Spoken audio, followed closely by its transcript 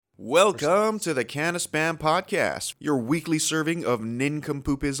Welcome to the Can of Spam Podcast, your weekly serving of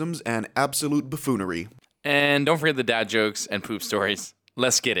nincompoopisms and absolute buffoonery. And don't forget the dad jokes and poop stories.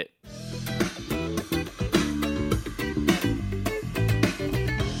 Let's get it.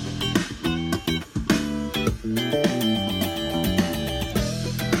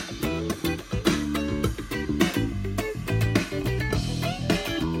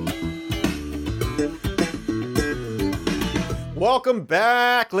 Welcome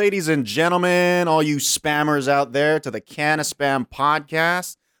back, ladies and gentlemen, all you spammers out there, to the Can of Spam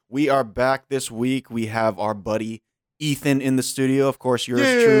Podcast. We are back this week. We have our buddy Ethan in the studio. Of course, yours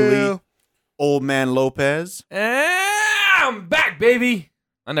truly, Old Man Lopez. I'm back, baby.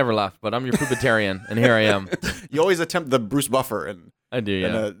 I never left, but I'm your poopitarian, and here I am. You always attempt the Bruce Buffer, and I do, yeah.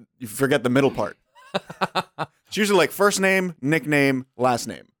 and, you forget the middle part. It's usually like first name, nickname, last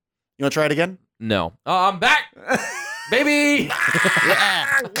name. You want to try it again? No. I'm back, baby.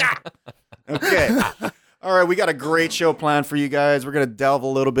 Okay. All right, we got a great show planned for you guys. We're going to delve a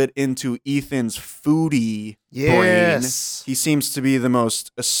little bit into Ethan's foodie brain. He seems to be the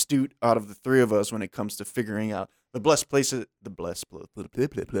most astute out of the three of us when it comes to figuring out the best places, You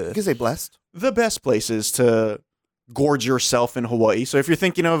can say blessed. the best places to gorge yourself in Hawaii. So if you're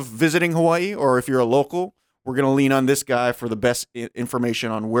thinking of visiting Hawaii or if you're a local, we're going to lean on this guy for the best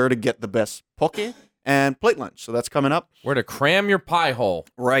information on where to get the best poke and plate lunch. So that's coming up. Where to cram your pie hole.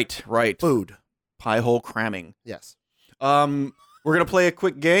 Right. Food. Pie hole cramming. Yes. We're gonna play a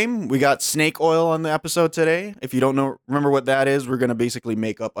quick game. We got snake oil on the episode today. If you don't remember what that is, we're gonna basically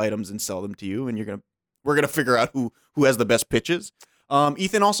make up items and sell them to you, and we're gonna figure out who has the best pitches.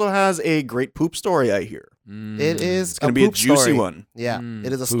 Ethan also has a great poop story, I hear. It is It's gonna be a poop juicy story. one. Yeah.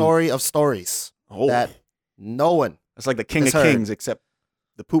 It is a Poop. story of stories Oh, that no one. that's like the King has of heard. Kings, except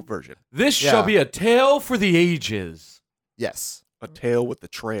the poop version. This Yeah. shall be a tale for the ages. Yes. A tale with the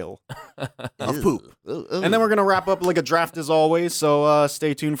trail of Ew. poop. Ooh. And then we're gonna wrap up like a draft as always. So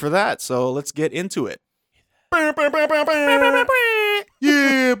stay tuned for that. So let's get into it.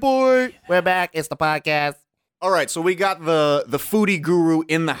 Yeah, boy. We're back. It's the podcast. All right, so we got the foodie guru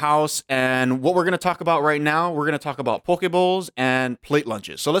in the house, and what we're going to talk about right now, we're going to talk about poke bowls and plate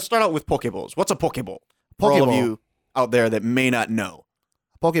lunches. So let's start out with poke bowls. What's a poke bowl? For all of Poke bowl. you out there that may not know.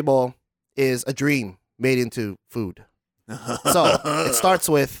 Pokeball is a dream made into food. So it starts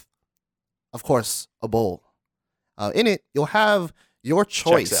with, of course, a bowl. In it, you'll have your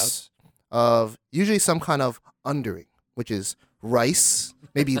choice of usually some kind of undering, which is rice,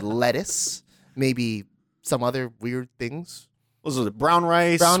 maybe lettuce, maybe some other weird things. What was it? Brown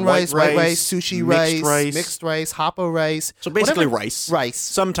rice, Brown rice, white rice, sushi mixed mixed rice, hopper rice. So basically whatever- rice. Rice.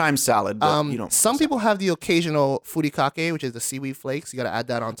 Sometimes salad, but you don't. Some people have the occasional furikake, which is the seaweed flakes. You got to add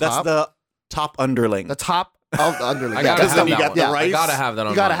that on That's top. the top underling. The top of the underling. I Yeah, gotta Because have then that you got one. the Yeah, rice. I gotta have that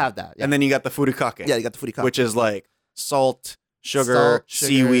on You got to mine. have that. Yeah. And then you got the furikake. Yeah, you got the furikake. which is like salt, sugar, Salt,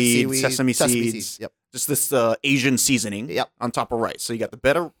 seaweed, sesame sesame seeds. Yep. Just this Asian seasoning Yep. on top of rice. So you got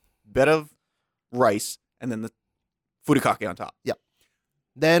the bed of rice and then the furikake on top.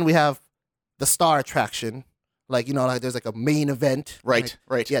 Then we have the star attraction. Like, like there's like a main event. Right, Like,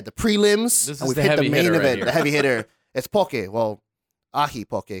 right. yeah, the prelims. This and is we've the hit the heavy main hitter right event, here. the heavy hitter. It's poke. Well, ahi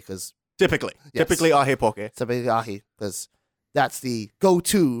poke, because Typically. Yes. Typically ahe poke. it's a big ahi, because that's the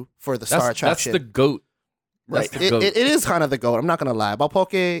go-to for the star That's attraction. the goat. Right. That's the goat. It is kind of the goat. I'm not gonna lie. About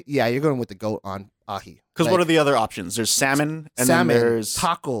poke, yeah, you're going with the goat on ahi. Because what are the other options? There's salmon and salmon, then there's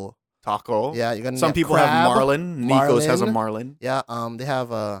taco? taco. Yeah, you're gonna. Some get people crab. have marlin. Nikos has a Marlin. marlin. Yeah, they have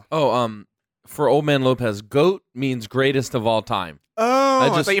For Old Man Lopez, goat means greatest of all time. Oh, I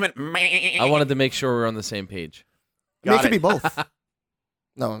just- thought you meant. I wanted to make sure we're on the same page. I mean, it Got could it. be both.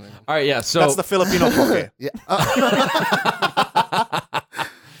 No. All right, yeah. So That's the Filipino poke. Yeah.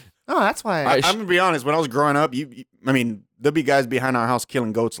 Oh, that's why. I- I'm gonna be honest. When I was growing up, I mean, there'd be guys behind our house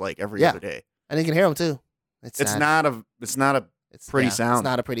killing goats like every Yeah. other day. and you can hear them too. It's sad. not a. It's not a. It's pretty It's sound.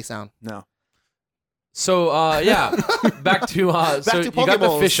 not a pretty sound. No. yeah. Back to Back so to you got the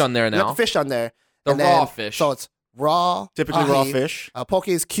Pokeballs. fish on there You got now. the fish on there. The and raw then- fish. So it's raw. Typically raw ahi. fish. Poke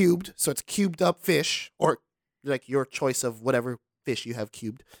is cubed, so it's cubed up fish, or like your choice of whatever fish you have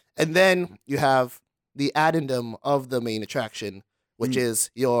cubed. And then you have the addendum of the main attraction, which is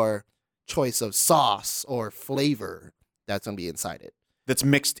your choice of sauce or flavor that's gonna be inside it. That's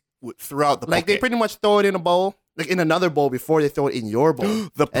mixed throughout the Like they poke. pretty much throw it in a bowl, like in another bowl before they throw it in your bowl.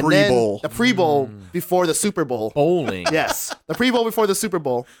 The And then pre-bowl. The pre-bowl before the Super Bowl. Bowling. Yes, the pre-bowl before the Super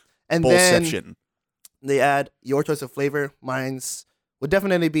Bowl. And then Bowlception. they add your choice of flavor. Mine's would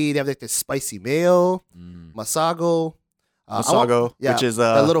definitely be, they have like the spicy mayo, masago. Masago, yeah, which is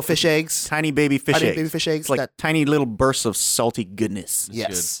the little fish eggs. tiny baby fish Tiny eggs. baby fish eggs. It's like that, tiny little bursts of salty goodness.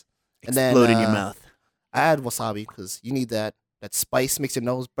 yes. And then, Explode in your mouth. I add wasabi because you need that spice, makes your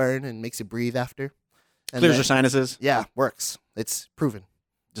nose burn and makes you breathe after. And Clears then- your sinuses. Yeah, works. It's proven.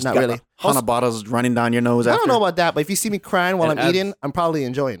 Just Not got really. Hanabatas running down your nose I after. don't know about that, but if you see me crying while It I'm adds- eating, I'm probably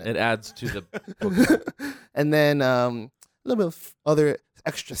enjoying it. It adds to the. And then a little bit of other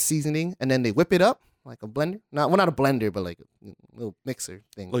extra seasoning, and then they whip it up like a blender. Not a blender, but like a little mixer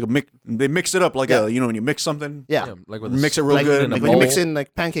thing. Like they mix it up like Yeah. when you mix something. yeah, Yeah, like with Mix it real like, good. in a like make when you bowl. mix in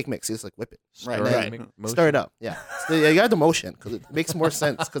like pancake mix, you just like whip it, Right, Stir right. it, make motion. stir it up. Yeah, so you got the motion because it makes more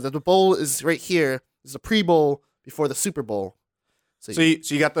sense because the bowl is right here. It's a pre-bowl before the Super Bowl. So you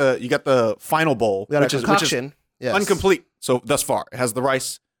got the final bowl, We got which a is concoction. Yes. incomplete. So thus far, it has the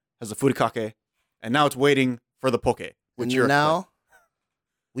rice, has the furikake, and now it's waiting for the poke. And Which you're now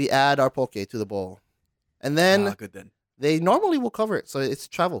we add our poke to the bowl, and then good then. they normally will cover it, so it's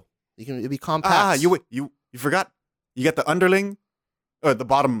travel. It'll be compact. You forgot. You got the underling, or the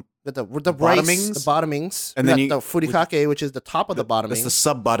bottom. With the rice, Bottomings? the bottomings, And we then got the furikake, which is the top of the bottoming. That's the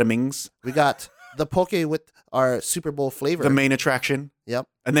sub bottomings, We got the poke with our Super Bowl flavor. the main attraction, Yep.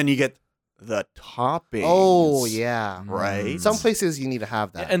 and then you get the toppings. Oh yeah. right. Some places you need to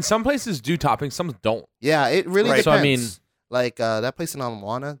have that. And some places do toppings, some don't. Yeah, it really Right. depends. So, I mean- like that place in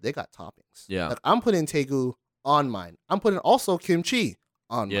Alamoana, they got toppings. Yeah. Like I'm putting tegu on mine. I'm putting also kimchi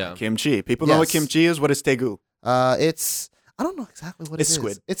on Yeah. mine. Kimchi. People know what Yes. kimchi is. What is tegu? It's I don't know exactly what It's it is.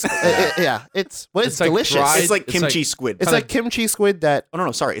 squid. It's yeah. It's It's like delicious. dried- It's like it's kimchi like- squid. It's like kimchi squid that Oh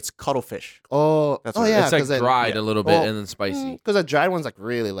no, sorry, it's cuttlefish. That's what it is. yeah, It's like 'cause then- dried yeah. a little bit Well, and then spicy. because the dried one's like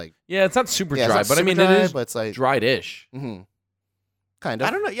really like Yeah, it's not super yeah, it's dry, not but I mean super it dry, is but it's like dried-ish. kind of.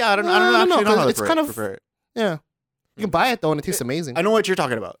 I don't know. Yeah, I don't I don't know, actually know 'cause how to it's kind of- prepare it. Yeah, you can buy it though, and it tastes amazing. I know what you're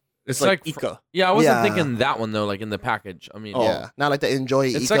talking about. It's, It's like, like Ika. Yeah, I wasn't Yeah. thinking that one though, like in the package. I mean, Oh. Yeah, not like the enjoy.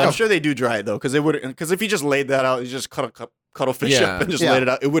 It's Ika. like I'm a- sure they do dry it though, because if you just laid that out, you just cut a cuttlefish Yeah. up and just Yeah. laid it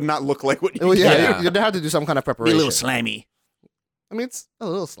out, it would not look like what you Well, yeah, Yeah. you'd have to do some kind of Be a preparation. little slimy. I mean, it's a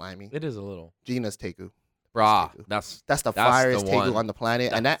little slimy. it is a little. Gina's tegu. Brah, Tegu. that's That's the That's fireest the tegu one. on the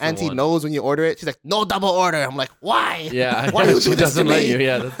planet, and that That's the auntie one. knows when you order it. She's like, "No double order." I'm like, "Why? yeah. Why do you she do this to doesn't let me? you.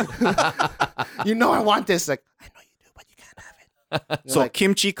 Yeah. That's, You know I want this." Like, I know you do, but you can't have it. You're So like,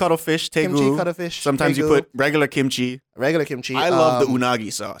 kimchi cuttlefish, tegu. kimchi, cuttlefish. Sometimes you tegu, put regular kimchi. regular kimchi. I love the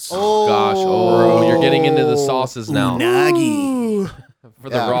unagi sauce. Oh gosh, oh, you're getting into the sauces now. Unagi. For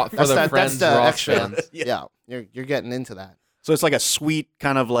the Yeah, raw, for that's the the- friends, that's the raw extra. fans. Yeah, you're getting into that. So it's like a sweet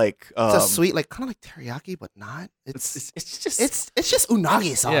kind of like. It's a sweet, like kind of like teriyaki, but not. It's just it's just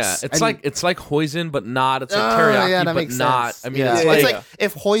unagi sauce. Yeah, it's And- like hoisin, but not. It's like Oh, teriyaki, yeah, that but makes not. sense. I mean, Yeah. it's Yeah, like,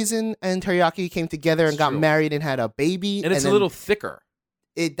 if hoisin and teriyaki came together and It's got true. married and had a baby, and it's a then little thicker.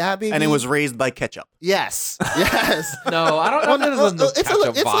 that baby, and it was raised by ketchup. yes, yes. No, I don't. Well, know. no, The it's a ketchup li-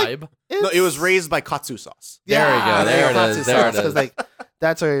 it's like- vibe. No, it was raised by katsu sauce. There we go, there it katsu is, there it sauce, 'cause, is. like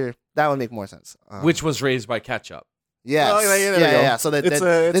that's where that would make more sense. Which was raised by ketchup. yes, Oh, yeah, there we go. yeah. So that It's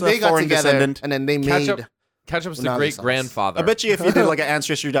that a they got foreign together descendant. and then they Ketchup- made. Ketchup's the Unagi great sauce. grandfather. I bet you if you did like an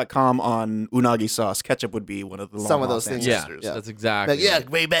ancestry.com on unagi sauce, ketchup would be one of the Some of long-lost things. Yeah, ancestors. Yeah. that's exactly. Like, yeah,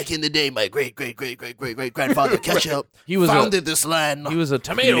 way back in the day, my great grandfather Ketchup He was founded this land. he was a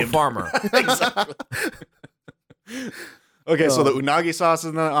tomato farmer. Exactly. Okay, so the unagi sauce is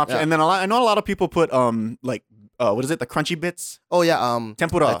another option, Yeah. and then I know a lot of people put like what is it? The crunchy bits, Oh yeah,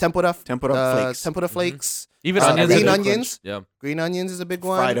 tempura, tempura flakes, tempura flakes. Even Uh, onions. green are- onions. Yeah. Green onions is a big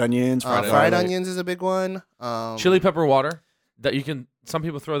one. fried onions, Fried onions is a big one. Chili pepper water. That you can. Some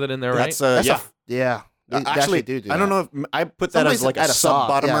people throw that in there, right? That's That's yeah. yeah. They Actually, actually do I don't that. know if I put Some that as places like a add a sauce,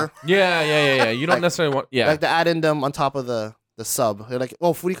 sub bottomer. Yeah. You don't Like- necessarily want. Yeah. Like the addendum on top of the sub. They're like,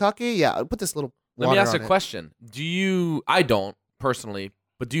 oh, furikake? Yeah, I'll put this little Let me water ask on a it. question. Do you? I don't personally,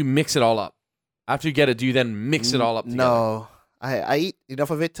 but do you mix it all up after you get it? Do you then mix it all up together? No. I eat enough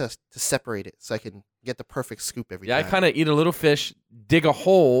of it to separate it so I can get the perfect scoop every Yeah, I time. kind of eat a little fish, dig a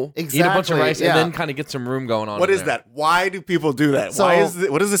hole, eat a bunch of Exactly, rice, yeah. and then kind of get some room going on. What in is there. that? Why do people do that? So- Why is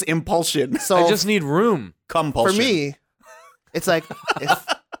what is this impulsion? So I just need room. Compulsion. for me, it's like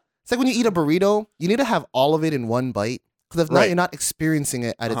it's like when you eat a burrito, you need to have all of it in one bite because if not, Right. you're not experiencing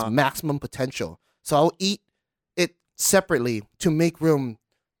it at its Uh-huh. maximum potential. So I'll eat it separately to make room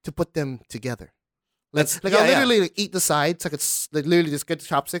to put them together. That's Like yeah, I'll yeah. literally like, eat the side so I could like, literally just get the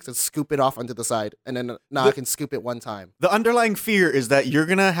chopsticks and scoop it off onto the side, and then now I can scoop it one time. The underlying fear is that you're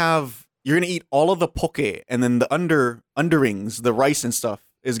gonna eat all of the poke, and then the underings, the rice and stuff,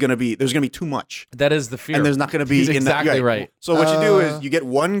 there's gonna be too much, That is the fear. and there's not gonna be He's in exactly that, right. So what you do Uh, is you get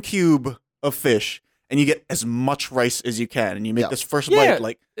 1 cube of fish, and you get as much rice as you can, and you make Yeah. this first Yeah, bite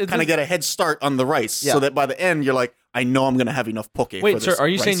like it's kind of a- get a head start on the rice, Yeah. so that by the end you're like, I know I'm gonna have enough poke. for Wait, this sir, are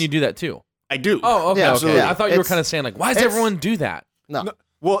you rice. saying you do that too? I do. Oh, okay, Yeah, okay. absolutely. I thought you were It's- kind of saying like, why does it's- everyone do that? No,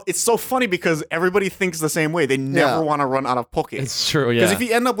 Well, it's so funny because everybody thinks the same way. They never Yeah. want to run out of poke. It's true. Because Yeah. if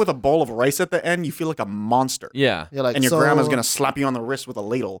you end up with a bowl of rice at the end, you feel like a monster. Yeah. You're like, And your so- grandma's going to slap you on the wrist with a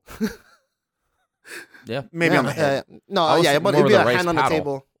ladle. Yeah. Maybe on the head. No, I was yeah, but more it'd be with a the rice hand on the paddle.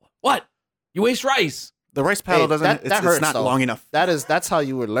 table. What? You waste rice. The rice paddle Hey, doesn't, that it's hurts, not though. long enough. That's how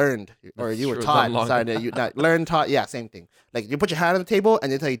you were learned, or That's you were true, taught. not long Sorry, you not learn, taught. Yeah, same thing. Like you put your hand on the table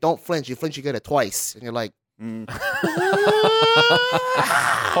and they tell you don't flinch. You flinch, you get it twice, and you're like, Mm.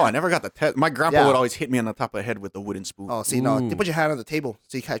 Oh, I never got the test. My grandpa Yeah. would always hit me on the top of the head with the wooden spoon. oh, see, no, you Ooh. put your hand on the table,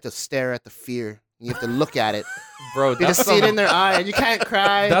 so you can't just stare at the fear. You have to look at it. Bro, You that's just see it some, in their eye, and you can't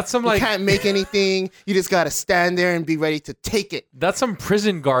cry. That's some, you like- can't make anything. You just gotta stand there and be ready to take it. that's some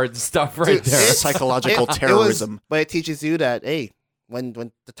prison guard stuff right Dude, there. it's- Psychological It was- terrorism. but it teaches you that hey, when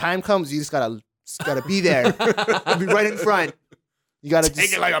the time comes, you just gotta be there, be right in front. You gotta Take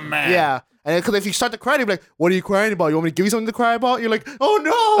just, it like a man. yeah. And because if you start to cry, you're like, "What are you crying about? You want me to give you something to cry about?" You're like, "Oh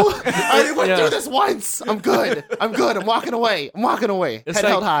no, I went Yeah. through this once. I'm good. I'm good. I'm walking away. I'm walking away. It's Head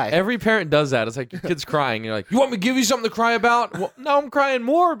like held high." every parent does that. It's like your kid's crying. You're like, you want me to give you something to cry about? Well, no, I'm crying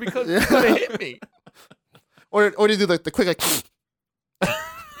more because you're gonna hit me. Or they do the quick like.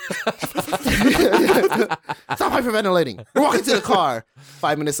 Stop hyperventilating. We're walking to the car.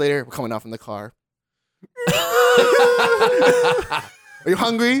 5 minutes later, we're coming out from the car. Are you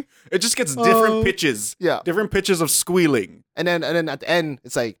hungry? It just gets different Oh. pitches. Yeah. Different pitches of squealing. And then at the end,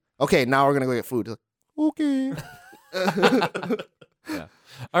 it's like, okay, now we're gonna go get food. It's like, okay.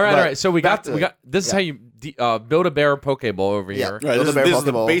 All right, But all right. So we back got to it. this is Yeah. how you build a bear Pokeball over Yeah. here. Right. Build This, a bear this is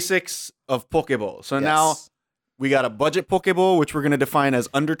the Pokeball. basics of Pokeball. So Yes. now we got a budget Pokeball, which we're going to define as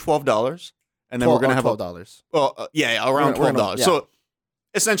under $12. And then we're going to have $12. Well, around We're gonna- $12. yeah. So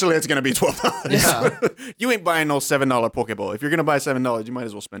essentially, it's going to be $12. Yeah. You ain't buying no $7 Pokeball. If you're going to buy $7, you might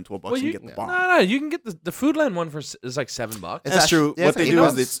as well spend $12 Well, and you, get the no, bomb. no, you can get the Foodland one for it's like $7. It's That's actually- true. yeah, What it's they like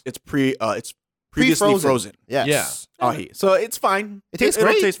do $8. is it's previously Pre-frozen. frozen. Yes. Ahi. So it's fine. It tastes It'll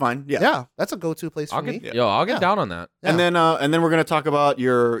great. taste fine. Yeah. Yeah. That's a go-to place for I'll me. get I'll get Yeah. down on that. And then we're gonna talk about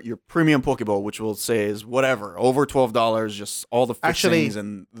your premium Pokeball, which we'll say is whatever over $12, just all the Actually, fixings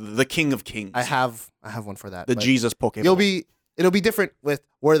and the king of kings. I have one for that. the but Jesus Pokeball. It'll be different with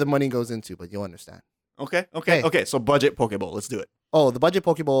where the money goes into, but you'll understand. Okay. So budget Pokeball. Let's do it. Oh, the budget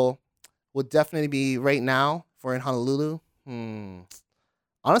Pokeball would definitely be right now for in Honolulu.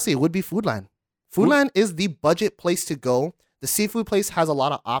 Honestly, it would be Foodland. Foodland is the budget place to go. The seafood place has a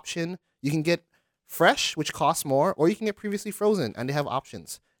lot of option. You can get fresh, which costs more, or you can get previously frozen, and they have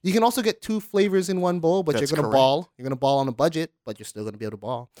options. You can also get 2 flavors in one bowl, but That's you're gonna correct. ball. You're gonna ball on a budget, but you're still gonna be able to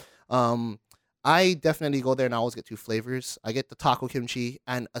ball. I definitely go there and I always get 2 flavors. I get the taco kimchi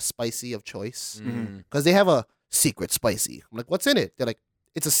and a spicy of choice Mm. because they have a secret spicy. I'm like, what's in it? They're like,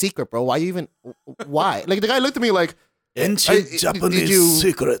 it's a secret, bro. Why you even? Why? Like the guy looked at me like, Ancient did Japanese you-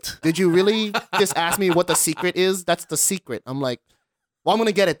 secret. did you really just ask me what the secret is? That's the secret. I'm like, well, I'm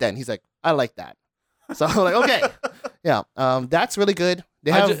gonna get it then. He's like, I like that. So I'm like, okay, yeah, that's really good.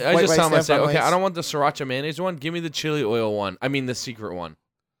 They have I white just rice, sound they like have say, brown okay, rice. I don't want the sriracha mayonnaise one. Give me the chili oil one. I mean the secret one.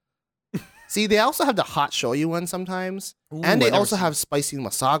 See, they also have the hot shoyu one sometimes, Ooh, and I they never also seen- have spicy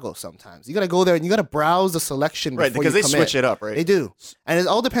masago sometimes. You gotta go there and you gotta browse the selection Right, before because you they commit. switch it up, right? They do. And it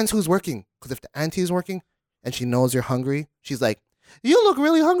all depends who's working. Because if the auntie is working and she knows you're hungry, she's like, you look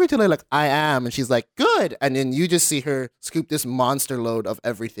really hungry today. Like, I am. And she's like, good. And then you just see her scoop this monster load of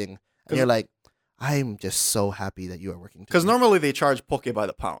everything. And you're like, I'm just so happy that you are working Because today. normally they charge Poke by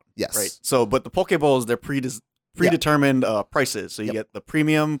the pound. Yes. Right. So, but the Pokeballs, they're predetermined prices. So you Yep. get the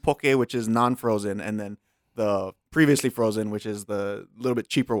premium Poke, which is non-frozen, and then the previously frozen, which is the little bit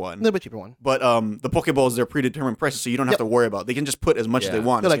cheaper A one. little bit cheaper one. But the Pokeballs, they're predetermined prices, so you don't have Yep. to worry about. They can just put as much as they Yeah.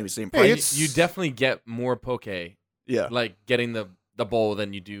 want. They're It's like, gonna be hey, the same price. You definitely get more poke, Yeah. like getting the bowl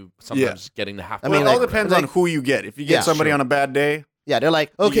than you do sometimes getting the half. I Well, mean, it all like- depends on like- who you get. If you get Yeah, somebody sure. on a bad day, Yeah, they're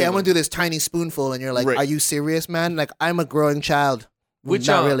like, okay, get I'm going one. to do this tiny spoonful. And you're like, Right. are you serious, man? Like, I'm a growing child. Which,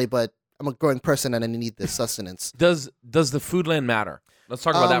 Not really, but I'm a growing person and I need this sustenance. Does the Foodland matter? Let's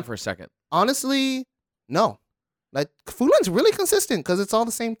talk about that for a second. Honestly, no. Like Foodland's really consistent because it's all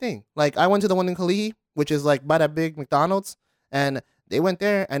the same thing. Like I went to the one in Kalihi, which is like by that big McDonald's, and they went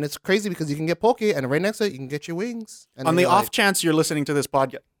there, and it's crazy because you can get poke, and right next to it you can get your wings. And on then the you're off like, chance you're listening to this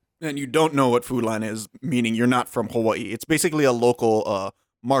podcast and you don't know what Foodland is, meaning you're not from Hawaii, it's basically a local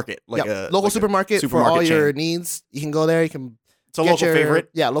market, like yeah, a local like a supermarket, for supermarket all your chain. needs. You can go there. You can It's a get local your, favorite.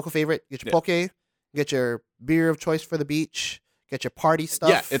 Yeah, local favorite. Get your Yeah. poke, get your beer of choice for the beach, get your party stuff.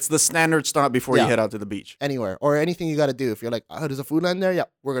 Yeah, it's the standard stop before you Yeah. head out to the beach. anywhere or anything you got to do. If you're like, oh, there's a Foodland there, yeah,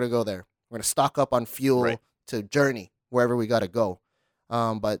 we're gonna go there. We're gonna stock up on fuel Right. to journey wherever we gotta go.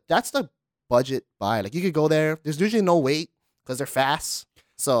 But that's the budget buy. Like you could go there. There's usually no wait because they're fast.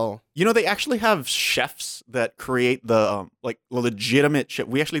 So You know, they actually have chefs that create the like legitimate chef.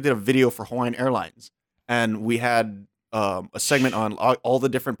 We actually did a video for Hawaiian Airlines, and we had a segment on all the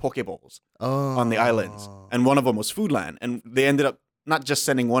different poke bowls on the islands, and one of them was Foodland, and they ended up not just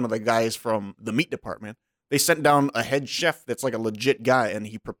sending one of the guys from the meat department. They sent down a head chef that's like a legit guy, and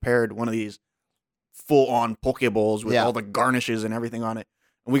he prepared one of these full-on poke bowls with all the garnishes and everything on it,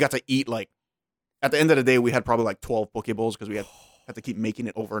 and we got to eat like. At the end of the day, we had probably like 12 poke bowls because we had to keep making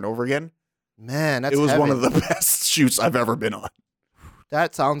it over and over again. Man, that's it was heaven. one of the best shoots I've ever been on.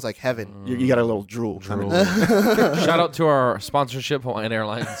 That sounds like heaven. You got a little drool. coming. Shout out to our sponsorship, Hawaiian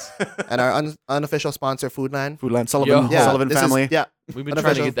Airlines. And our unofficial sponsor, Foodland. Foodland, Sullivan, Yo. Sullivan this family. Is, yeah, We've been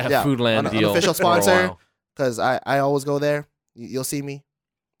trying to get that Foodland deal. Unofficial for a sponsor, while. because I always go there. You'll see me.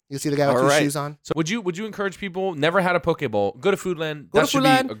 You'll see the guy with All two right. shoes on. So would you encourage people never had a poke bowl? Go to Foodland. Go That to should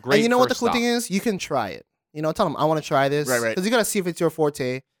Foodland, be a great. and you know what the first cool stop. thing is? You can try it. You know, tell them I want to try this. Right. Because you gotta see if it's your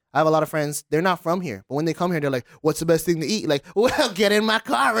forte. I have a lot of friends. They're not from here, but when they come here, they're like, "What's the best thing to eat?" Like, "Well, get in my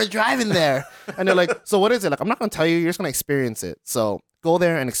car. We're driving there." And they're like, "So what is it?" Like, I'm not gonna tell you. You're just gonna experience it. So go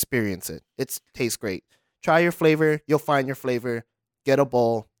there and experience it. It tastes great. Try your flavor. You'll find your flavor. Get a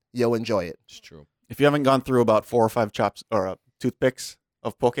bowl. You'll enjoy it. It's true. If you haven't gone through about 4 or 5 chops or toothpicks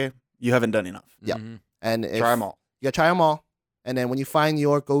of poke, you haven't done enough. Yeah. Mhm. And if, Try them all. You gotta try them all. And then when you find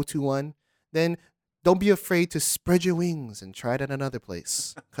your go-to one, then don't be afraid to spread your wings and try it at another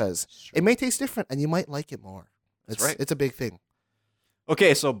place, because It's true. it may taste different and you might like it more. That's right. It's a big thing.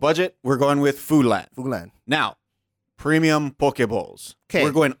 Okay, so budget, we're going with Foodland. Foodland. Now, premium poke bowls. 'Kay.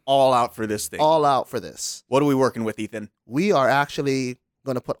 We're going all out for this thing. All out for this. What are we working with, Ethan? We are actually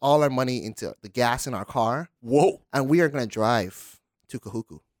going to put all our money into the gas in our car, Whoa. and we are going to drive to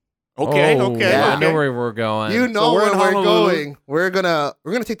Kahuku. Okay, Oh, okay. yeah. I know okay. where we're going. You know we're where in we're Honolulu. going. We're gonna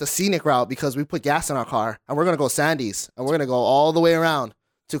take the scenic route because we put gas in our car, and we're gonna go Sandy's, and we're gonna go all the way around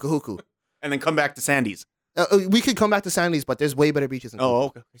to Kahuku. And then come back to Sandy's. We could come back to Sandy's, but there's way better beaches in Kahuku. Oh,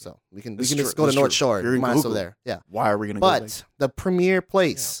 okay. So we can That's just true. go to That's North true. Shore. You're We in might as well Kahuku. there. Yeah. Why are we going to go there? But the premier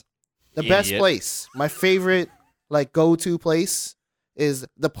place, the best Idiot. place, my favorite like go-to place is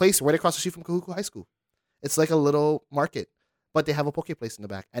the place right across the street from Kahuku High School. It's like a little market, but they have a poke place in the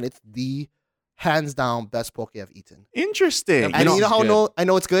back, and it's the hands down best poke I've eaten. Interesting. And And you know how good. I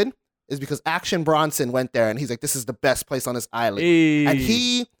know it's good is because Action Bronson went there, and he's like, "This is the best place on this island." Hey. And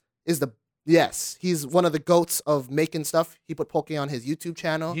he is he's one of the goats of making stuff. He put poke on his YouTube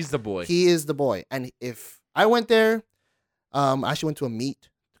channel. He's the boy. He is the boy. And if I went there, I actually went to a meet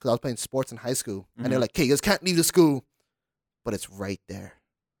because I was playing sports in high school. And they're like, "Okay, you guys can't leave the school." But it's right there.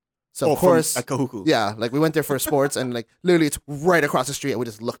 So, of course, at Kahuku. yeah, like we went there for sports and like literally it's right across the street. And we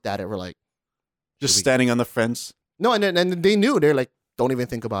just looked at it. We're like, Just Should we- standing on the fence. no. And they knew. They're like, "Don't even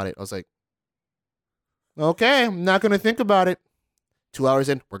think about it." I was like, "Okay, I'm not going to think about it." 2 hours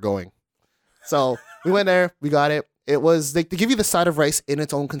in, we're going. So we went there. We got it. It was they give you the side of rice in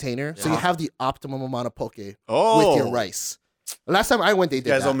its own container, so you Yeah. have the optimum amount of poke Oh. with your rice. Last time I went, they You did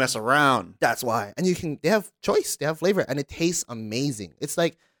guys that. don't mess around. That's why. And they have choice, they have flavor, and it tastes amazing. It's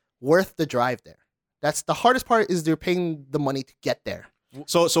like worth the drive there. That's the hardest part is they're paying the money to get there.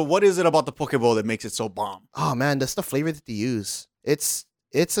 So what is it about the poke bowl that makes it so bomb? Oh man, that's the flavor that they use. It's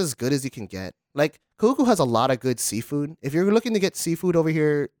as good as you can get. Like Kahuku has a lot of good seafood. If you're looking to get seafood over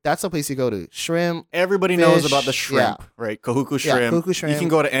here, that's the place you go to. Shrimp. Everybody knows Fish, about the shrimp, yeah. right? Kahuku Yeah, shrimp. Kahuku shrimp. You can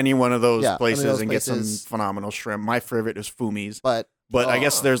go to any one of those Yeah, one of places those and get places. some phenomenal shrimp. My favorite is Fumi's. But I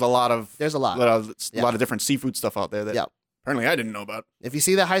guess there's a lot of there's a lot. Yeah. lot of different seafood stuff out there that Yeah. apparently I didn't know about. If you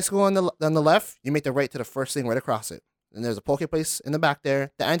see that high school on the left, you make the right to the first thing right across it. And there's a poke place in the back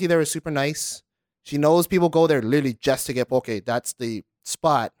there. The auntie there is super nice. She knows people go there literally just to get poke. That's the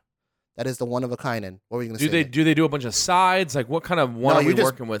spot. That is the one of a kind. And what were you gonna say? Do they do a bunch of sides? Like what kind of one No, are we you're just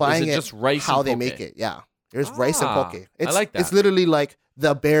working with? Is buying it it just rice? how and they poke? make it? Yeah, there's rice and Ah, poke. I like It's that. literally like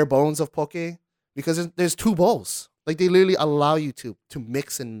the bare bones of poke because there's 2 bowls. Like they literally allow you to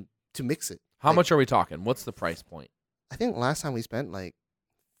mix and to mix it. How Like, much are we talking? What's the price point? I think last time we spent like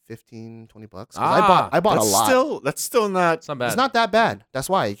 $15-20. 'Cause Ah, I bought a That's lot. That's still not. It's not bad. It's not that bad. That's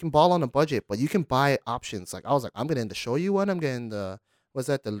why you can ball on a budget, but you can buy options. Like I was like, I'm getting the shoyu one. I'm getting the the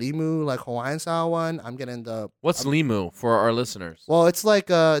limu like Hawaiian style one. I'm getting the What's limu for our listeners? well, it's like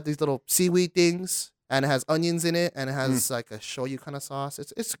these little seaweed things, and it has onions in it, and it has like a shoyu kind of sauce.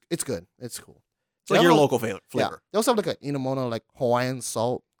 It's good. It's cool. It's like They your also- local Yeah, flavor. they also have like a Inamono like Hawaiian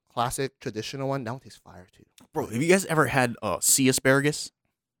salt classic traditional one. That one tastes fire too. Bro, have you guys ever had sea asparagus?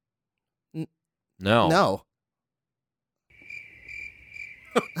 No. No.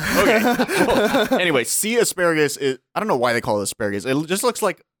 Okay. Well, anyway, sea asparagus is, I don't know why they call it asparagus. It just looks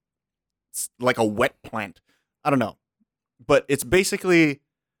like a wet plant. I don't know. But it's basically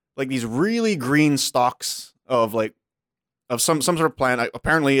like these really green stalks of some sort of plant.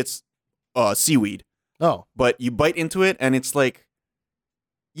 Apparently, it's seaweed. Oh, But you bite into it, and it's like,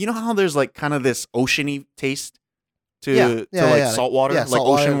 you know how there's like kind of this oceany taste to salt water, yeah, like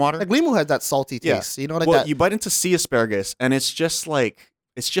salt ocean water. Like limu has that salty Yeah. taste. You know, like Well, that. you bite into sea asparagus, and it's just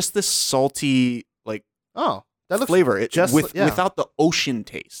this salty like Oh, that looks flavor. It just without the ocean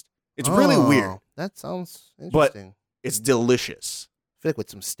taste. It's really weird. Oh, That sounds But- interesting. It's delicious. I feel like with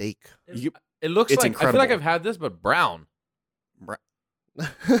some steak. You- It looks It's like I feel like incredible. I've had this, but brown.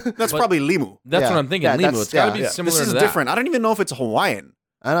 That's But- probably limu. That's Yeah. what I'm thinking. Yeah, Limu. that's- It's got to yeah. be Yeah. similar This is to that. different. I don't even know if it's Hawaiian.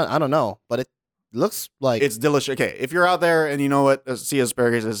 I don't know, but it looks like It's delicious. Okay, if you're out there and you know what sea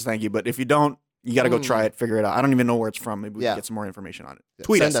asparagus is, thank you. But if you don't, you got to go try it, figure it out. I don't even know where it's from. Maybe we Yeah. can get some more information on it.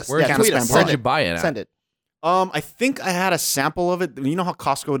 Tweet Send us. us. Where'd Yeah, you, tweet us. where'd Send you it. buy it at? Send it. I think I had a sample of it. You know how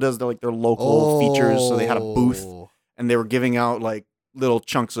Costco does their local features, so they had a booth Oh. and they were giving out like little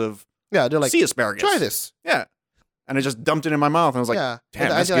chunks of Yeah, they're like, sea asparagus. try this. Yeah, and I just dumped it in my mouth and I was like, yeah, damn,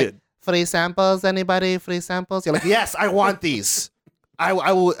 And that's they're like, good. free samples, anybody? Free samples? You're like, yes, I want these. I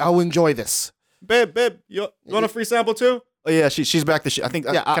will enjoy this. Babe, you want a free sample too? Oh yeah, she's back. I think.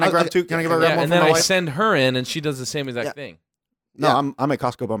 Yeah, can I grab two? Can I grab Yeah, one and for then my I wife? send her in, and she does the same exact Yeah. thing. No, Yeah. I'm at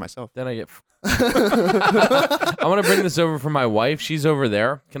Costco by myself. Then I get. I want to bring this over for my wife. She's over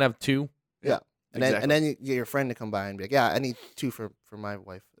there. Can I have two? And then you get your friend to come by and be like, yeah, I need two for my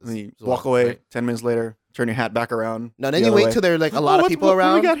wife. And then you as walk well. away. right. 10 minutes later, turn your hat back around. No, the then you other wait way. till there are like a Oh, lot of what- people what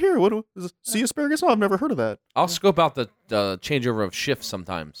around. we got here? What is it? Sea asparagus? Oh, I've never heard of that. I'll scope out the changeover of shifts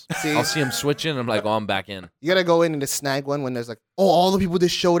sometimes. See, I'll see him switching. And I'm like, oh, I'm back in. you gotta go in and just snag one when there's like, oh, all the people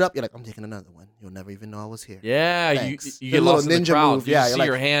just showed up. You're like, I'm taking another one. You'll never even know I was here. Yeah, Thanks. you The get little lost in the ninja crowd. move. You Yeah, just you're see like,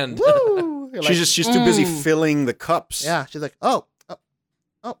 your hand. Woo! You're like, She's too busy mm. filling the cups. Yeah, she's like, oh,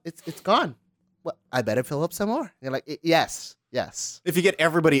 it's gone. Well, I better fill up some more. And you're like, yes. If you get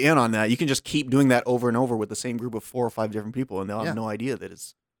everybody in on that, you can just keep doing that over and over with the same group of 4 or 5 different people, and they'll have Yeah. no idea that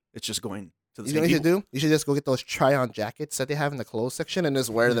it's just going to the You know same what you should people. do? You should just go get those try-on jackets that they have in the clothes section and just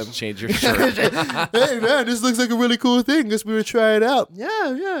wear them. Just change your shirt. Hey man, this looks like a really cool thing. Guess we would try it out. Yeah.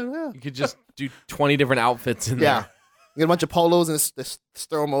 You could just do 20 different outfits in Yeah. there. Get a bunch of polos and just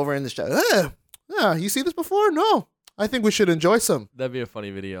throw them over in the shop. Yeah, you see this before? No. I think we should enjoy some. That'd be a funny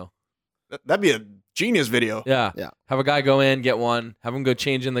video. That'd be a genius video. Yeah. Yeah. Have a guy go in, get one, have him go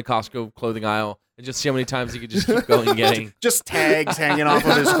change in the Costco clothing aisle, and just see how many times he could just keep going and getting. Just tags hanging off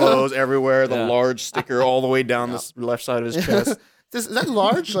of his clothes everywhere. The Yeah. large sticker all the way down the left side of his chest. Is that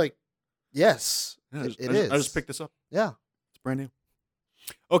large? Like, yes, Yeah, it I is. just picked this up. Yeah. It's brand new.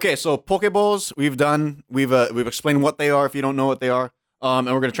 Okay, so Pokeballs we've done. We've explained what they are if you don't know what they are. And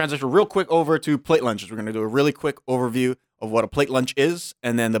we're going to transition real quick over to plate lunches. We're going to do a really quick overview of what a plate lunch is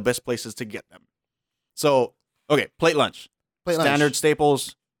and then the best places to get them. So, okay, plate lunch. Plate lunch. Standard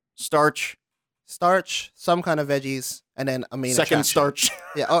staples, starch, Starch, some kind of veggies, and then a main second attraction. starch.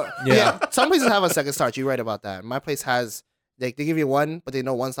 Yeah. Oh, Yeah. yeah. Some places have a second starch. You're right about that. My place has, they give you one, but they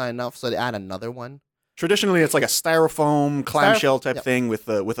know one's not enough, so they add another one. Traditionally, it's like a styrofoam clamshell type yep. thing with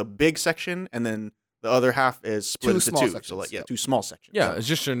a big section, and then the other half is split Two into small two. sections, So like yep. 2 small sections. Yeah, it's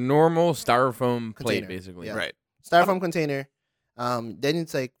just a normal styrofoam plate, Container. basically. Yeah. Right. Styrofoam container. Then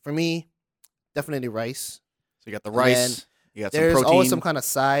it's like, for me, definitely rice. So you got the And rice, you got some There's protein. always some kind of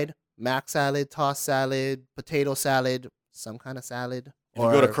side. Mac salad, tossed salad, potato salad, some kind of salad. If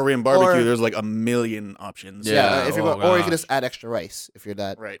you go to Korean barbecue, or- there's like a million options. Yeah. If you oh go, or you can gosh. just add extra rice if you're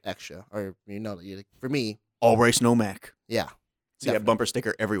that Right. extra. Or for me, All rice, no mac. yeah, See that bumper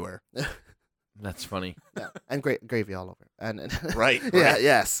sticker everywhere. That's funny. yeah, and gravy all over, and Right. yeah, right.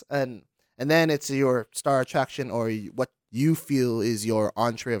 yes, and then it's your star attraction or what you feel is your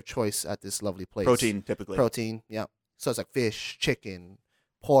entree of choice at this lovely place. Protein, typically. Protein, yeah. So it's like fish, chicken,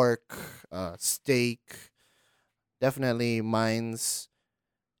 pork, steak. Definitely mine's.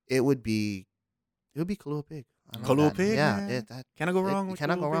 It would be Kahlua Pig. I love Kahlua that. Pig, Yeah, man. that Can I go wrong? you with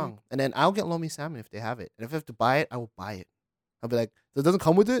cannot Kahlua go Pig? wrong. And then I'll get lomi salmon if they have it. And if I have to buy it, I will buy it. I'll be like, it doesn't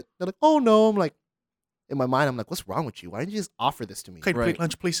come with it. They're like, oh no. I'm like, in my mind, I'm like, what's wrong with you? Why didn't you just offer this to me? What kind of Right. plate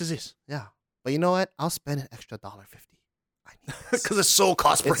lunch place is this? Yeah, but you know what? I'll spend an extra $1.50. I need this. Because it's so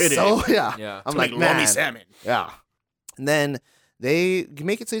cost It's prohibitive. so yeah. Yeah. I'm To like, make man, lomi salmon. yeah. And then they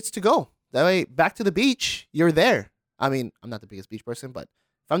make it so it's to go. That way, back to the beach, you're there. I mean, I'm not the biggest beach person, but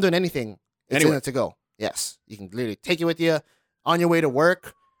if I'm doing anything, it's Anyway. in it to go. Yes, you can literally take it with you on your way to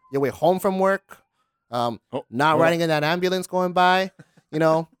work, your way home from work, not oh. riding in that ambulance going by,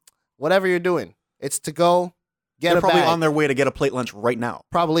 whatever you're doing. It's to go. Get They're a probably bag. on their way to get a plate lunch right now.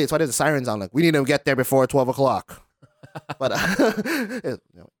 Probably. It's why there's the sirens on. Like, we need to get there before 12 o'clock. But,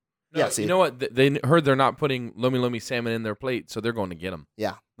 yeah, see. You know what? They heard they're not putting lomi salmon in their plate, so they're going to get them.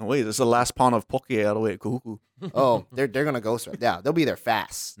 Yeah. Oh, wait, this is the last pawn of Poke all the way at Kahuku. Oh, they're gonna go straight. Yeah, they'll be there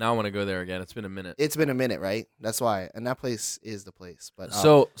fast. Now I want to go there again. It's been a minute. It's been a minute, right? That's why, and that place is the place. But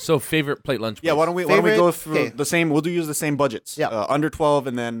So favorite plate lunch. Yeah, place? why don't we Favorite? go through Okay. the same? We'll use the same budgets. Yeah. Under 12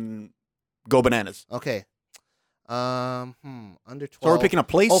 and then go bananas. okay, under 12. So are we picking a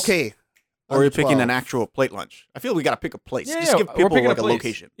place? Okay, Or are we under picking 12. an actual plate lunch? I feel we got to pick a place. Yeah, Just yeah, give we're people picking like a place.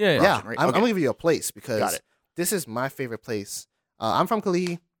 location. Yeah, yeah. Yeah, Option, right? I'm Okay. gonna give you a place Got because it. this is my favorite place. I'm from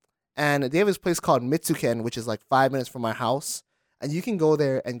Kalihi, and they have this place called Mitsuken, which is like 5 minutes from my house, and you can go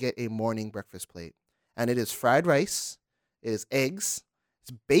there and get a morning breakfast plate, and it is fried rice, it is eggs,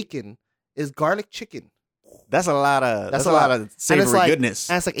 it's bacon, it's garlic chicken, That's a lot of That's that's a a lot lot. of savory like- goodness.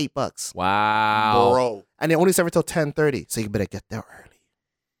 and it's like $8, Wow. Bro. and they only serve it till 10:30, so you better get there early.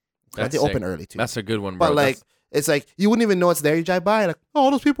 But That's they open sick. early too. That's a good one, bro. But like, That's- it's like you wouldn't even know it's there. You drive by, like,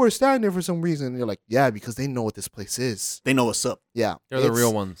 oh, those people are standing there for some reason. And you're like, yeah, because they know what this place is. They know what's up. Yeah, they're the it's-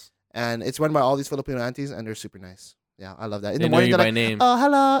 real ones. and it's run by all these Filipino aunties, and they're super nice. Yeah, I love that. In They the know morning, you they're by like, name. oh,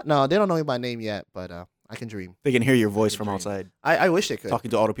 hello. No, they don't know me by name yet, but I can dream. They can hear your voice Good from dream. outside, I wish they could.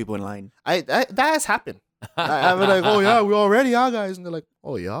 talking to all the people in line. That has happened. I'm like, oh yeah, we're all ready, yeah, guys, and they're like,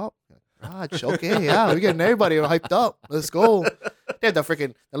 oh yeah, gosh, okay, yeah, we're getting everybody hyped up. Let's go. They have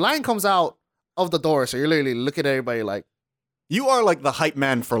the line comes out of the door, so you're literally looking at everybody like, You are like the hype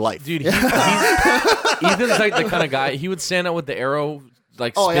man for life. Dude, Yeah. Ethan's like the kind of guy. He would stand out with the arrow,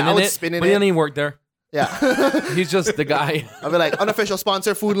 like Oh, yeah, I spinning would it, spin but it. he didn't even work there. yeah. He's just the guy. I'll be like, unofficial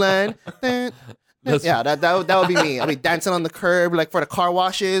sponsor, Foodland. That's- Yeah, that would be me. I'll be dancing on the curb, like for the car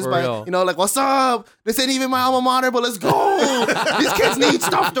washes. For But, real. you know, like, what's up? This ain't even my alma mater, but let's go. These kids need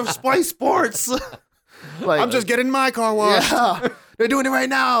stuff to play sports. Like, I'm just getting my car washed. yeah, they're doing it right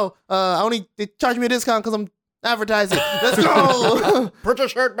now. They charge me a discount because I'm advertising. Let's go. Put your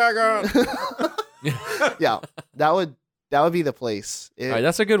shirt back on. Yeah, that would be the place. All right,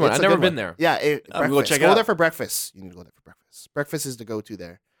 that's a good one. It's I've a never good been one. there. Yeah, I'm gonna go breakfast. check it Go out. there for breakfast. You need to go there for breakfast. Breakfast is the go-to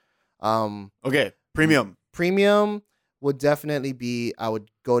there. Okay, premium. Premium would definitely be, I would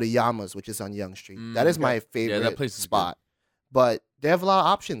go to Yama's, which is on Young Street. That is my favorite place is spot. But they have a lot of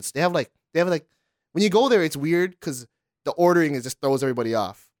options. They have like when you go there, it's weird because the ordering is just throws everybody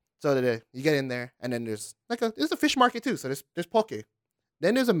off. So you get in there, and then there's a fish market too. So there's poke.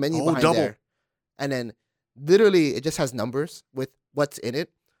 Then there's a menu behind double. there, and then literally it just has numbers with what's in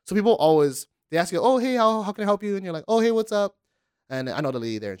it. So people always they ask you, oh hey, how can I help you? And you're like, oh hey, what's up? And I know the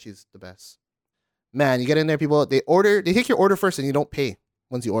lady there, and she's the best. Man, you get in there, people, they take your order first, and you don't pay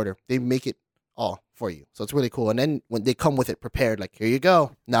once you order. They make it all for you. So it's really cool. And then when they come with it prepared, like, here you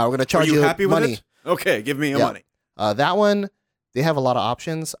go. Now we're going to charge Are you happy with money. it? Okay, give me your Yeah. money. That one, they have a lot of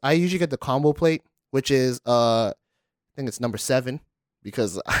options. I usually get the combo plate, which is, I think it's number 7,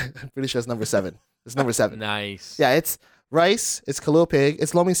 because I'm pretty sure it's number 7. It's number 7. Nice. Yeah, it's rice, it's kalua pig,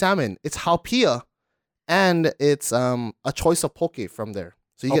 it's lomi salmon, it's halpia, and it's a choice of poke from there.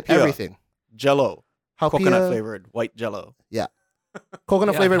 So you get Halpia. everything. Jello, Halpia, coconut flavored white Jello.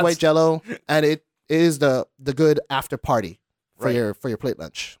 coconut Yeah, flavored that's- white jello, and it is the good after party for Right. your plate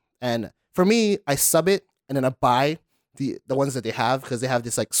lunch. And for me, I sub it and then I buy the ones that they have because they have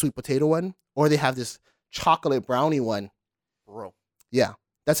this like sweet potato one, or they have this chocolate brownie one. Bro. Yeah,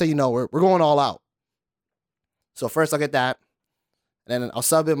 that's how you know we're going all out. So first I'll get that, and then I'll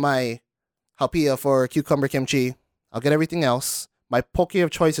sub in my halpia for cucumber kimchi. I'll get everything else. My poke of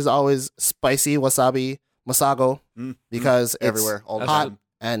choice is always spicy wasabi masago Mm, because it's everywhere, all the That's hot time.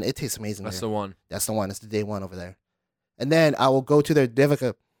 and it tastes amazing. That's there. the one. That's the one. It's the day one over there. And then I will go to their, they have like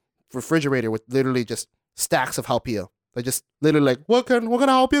a refrigerator with literally just stacks of halpia. They just literally like, what kind of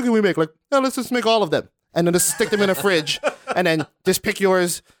halpia can we make? Like, yeah, let's just make all of them. And then just stick them in a fridge and then just pick your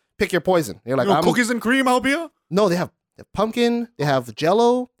poison. You're like, Cookies and cream, Halpia? no, they have pumpkin, they have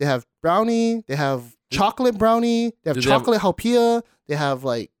jello, they have brownie, they have chocolate brownie, they have Do they have- chocolate halpia, they have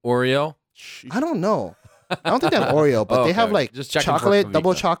like, Oreo. I don't know. I don't think they have Oreo, but Oh, they have okay. like Just checking for chocolate,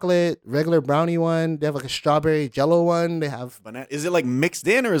 double Kavika. chocolate, regular brownie one. They have like a strawberry jello one. They have Is it like mixed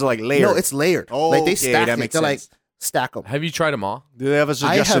in or is it like layered? no, it's layered. Like they Okay, stack that it. makes They're like sense. stack them. Have you tried them all? Do they have a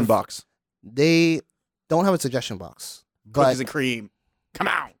suggestion have- box? They don't have a suggestion box, but Cookies and cream. Come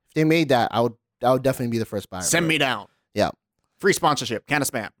on. if they made that, I would definitely be the first buyer. Send me down. Yeah. Free sponsorship. Can of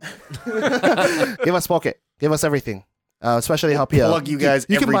spam. Give us poke. Give us everything. Especially halpia. Plug you guys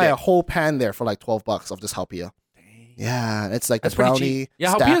You can every buy day. a whole pan there for like $12 of this halpia. Yeah, it's like That's the brownie. pretty cheap. Yeah,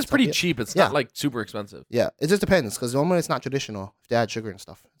 stacked Halpia is pretty halpia. cheap. It's Yeah. not like super expensive. Yeah, it just depends because normally it's not traditional if they add sugar and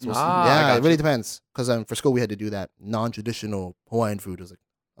stuff. It's supposed to- Ah, I yeah, got it really you. depends because for school we had to do that non-traditional Hawaiian food. It was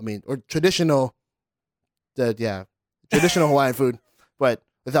like, or traditional, traditional Hawaiian food, but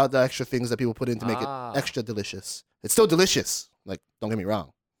without the extra things that people put in to make Ah. it extra delicious. It's still delicious. Like, don't get me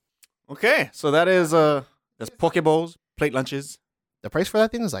wrong. Okay, so that's Poke Bowls, plate lunches. The price for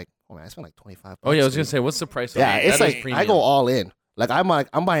that thing is like, oh man, I spent like $25. Oh yeah, I was gonna dude. say, what's the price? Yeah, of it's that? Is like premium. I go all in.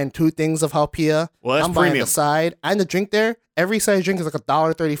 I'm buying 2 things of Halpia. Well, that's I'm buying premium. the side and the drink there. Every size drink is like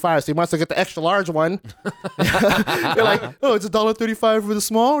 $1.35. So you might as well get the extra large one. You're like, oh, it's $1.35 for the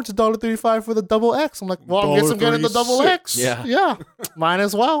small, it's $1.35 for the double X. I'm like, well, I guess I'm getting the double X. Yeah. Yeah. Might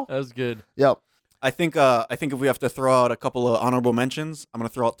as well. That was good. Yep. I think if we have to throw out a couple of honorable mentions, I'm gonna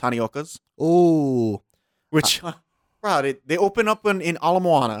throw out Tanioka's, Ooh. which, bro, they open up in Ala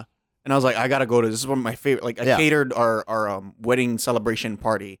Moana, and I was like, I gotta go to this. Is one of my favorite. Like, I Yeah. catered our wedding celebration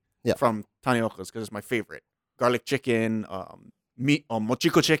party Yeah. from Tanioka's because it's my favorite. Garlic chicken, meat,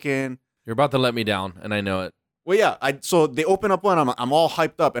 mochiko chicken. You're about to let me down, and I know it. Well, yeah. So they open up one. I'm all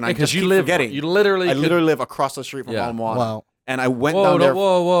hyped up, and I Because just you keep live, forgetting. you literally, I could- literally live across the street from Yeah. Ala Moana, Wow. and I went Whoa, down there.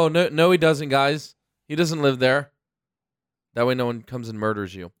 whoa! No, he doesn't, guys. He doesn't live there. That way, no one comes and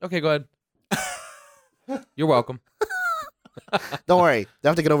murders you. Okay, go ahead. You're welcome. Don't worry. They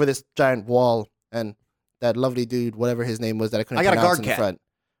have to get over this giant wall and that lovely dude, whatever his name was that I couldn't I got a pronounce guard in the cat. front.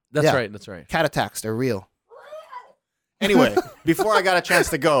 That's Yeah. right. That's right. Cat attacks. They're real. Anyway, before I got a chance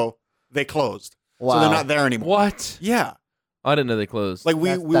to go, they closed, Wow. so they're not there anymore. What? Yeah. I didn't know they closed. Like we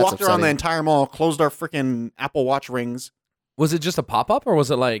That's walked around the upsetting. entire mall, closed our freaking Apple Watch rings. Was it just a pop up, or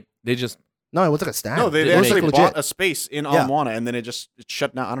was it like they just? No, it was like a stand. No, they Didn't actually make it bought legit. a space in Yeah. Ala Moana, and then it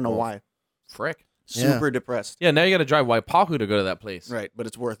shut down. I don't know Oh. why. Frick. Yeah. Super depressed. Yeah, now you got to drive Waipahu to go to that place. Right, but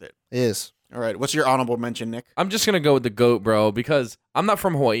it's worth it. It is. All right, what's your honorable mention, Nick? I'm just gonna go with the goat, bro, because I'm not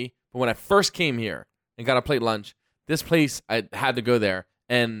from Hawaii, but when I first came here and got a plate lunch, this place I had to go there,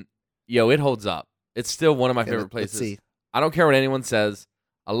 and yo, it holds up. It's still one of my Okay, favorite let's places. see. I don't care what anyone says.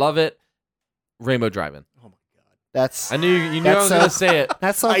 I love it. Rainbow Drive-In. Oh my god, That's I knew you knew I That's was gonna so- say it,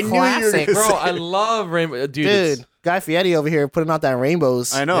 that's so I knew you were classic, gonna bro. say I it. love Rainbow, dude. it's- dude. Guy Fieri over here putting out that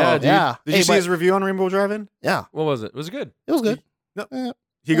rainbows. I know. Yeah, dude. Yeah. Did Hey, you see but- his review on Rainbow Drive-In? Yeah. What was it? Was it good? It was good.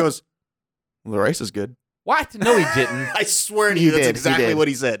 He goes, "Well, the rice is good." What? No, he didn't. I swear to He you, that's did, he exactly did. what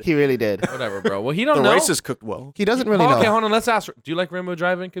he said. He really did. Whatever, bro. Well, he don't The know. rice is cooked well. He doesn't really Oh, okay, know. hold on. Let's ask. Do you like Rainbow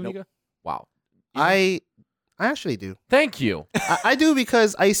Drive-In, Kavika? Wow. I actually do. Thank you. I do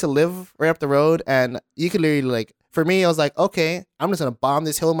because I used to live right up the road, and you could literally like. For me, I was like, okay, I'm just gonna bomb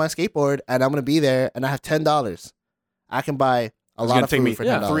this hill with my skateboard, and I'm gonna be there, and I have $10. I can buy a It's lot gonna of take food me for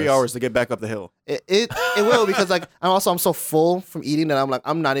 $10. 3 hours to get back up the hill. It will because like I'm so full from eating that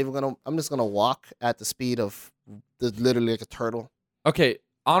I'm just gonna walk at the speed of literally like a turtle. Okay,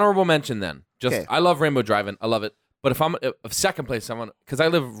 honorable mention then. Just Okay. I love Rainbow Drive-In. I love it. But if I'm second place, I want because I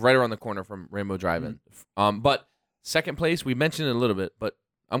live right around the corner from Rainbow Drive-In. But second place, we mentioned it a little bit, but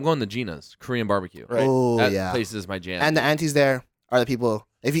I'm going to Gina's Korean barbecue. Right. Oh That yeah. place is my jam. And the aunties there are the people.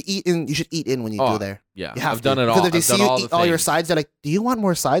 If you eat in, you should eat in when you Oh, do there. yeah, You have I've to. done it all. Because if they I've see done you all eat the all your things. sides, they're like, "Do you want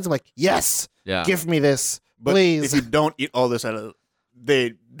more sides?" I'm like, "Yes, Yeah. give me this, But please." if you don't eat all this,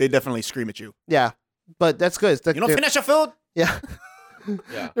 they definitely scream at you. Yeah, but that's good. It's like You don't they're- finish your food. Yeah.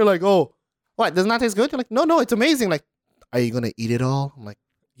 Yeah. They're like, "Oh, what? Does it not taste good?" They're like, "No, it's amazing." Like, are you gonna eat it all? I'm like,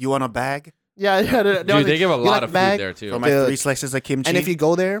 You want a bag "Yeah." Dude, they give a "You lot like of food bag?" there too. for my Dude. 3 slices of kimchi? And if you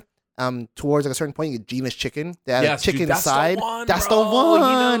go there, towards like a certain point, you get Gina's chicken. They have Yes, a chicken dude, that's the side. one, That's bro. the He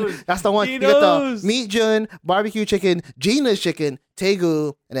one. knows. That's the one. He You get the knows. meat jun, barbecue chicken, Gina's chicken,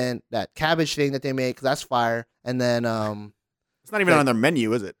 tegu, and then that cabbage thing that they make. That's fire. And then it's not even on their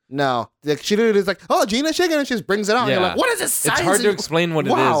menu, is it? no, like she literally is like, "Oh, Gina's chicken," and she just brings it out. And you're Yeah. like, "What is this?" It's size?" hard to And- explain what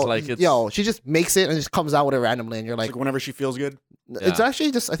wow. it is. Like it's Yo, she just makes it and just comes out with it randomly, and you're Like like, whenever she feels good. it's Yeah.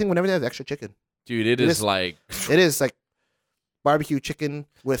 actually just I think whenever they have extra chicken, dude, it it is is- like it is like barbecue chicken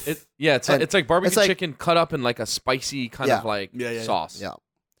with it's And like barbecue it's like- chicken cut up in like a spicy kind Yeah. of like Yeah. sauce. yeah.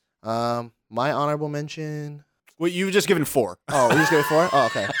 My honorable mention. Well, you've just given 4. Oh, we just gave it 4? Oh,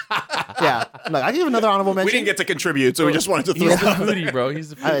 okay. Yeah. Like, I give another honorable mention. We didn't get to contribute, so we just wanted to throw He's it the out there. foodie, bro. He's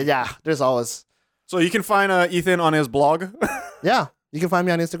the foodie. Yeah, there's always. So you can find Ethan on his blog. Yeah. You can find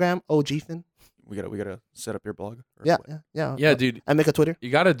me on Instagram, Ethan. we gotta set up your blog. Or Yeah, what? yeah. Yeah, dude. I make a Twitter.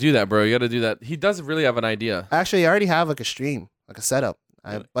 You got to do that, bro. You got to do that. He does really have an idea. Actually, I already have like a stream, like a setup.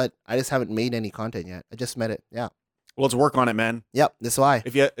 Really? But I just haven't made any content yet. I just met it. Yeah. Well, let's work on it, man. Yep. That's why.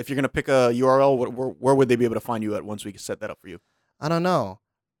 If you're gonna pick a URL, where would they be able to find you at once we set that up for you? I don't know.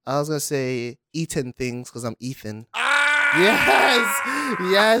 I was gonna say Ethan things because I'm Ethan. Ah!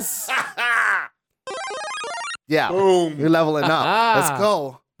 Yes. Yeah. Boom. You're leveling up. Let's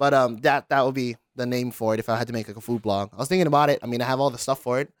go. But that would be the name for it if I had to make like a food blog. I was thinking about it. I mean, I have all the stuff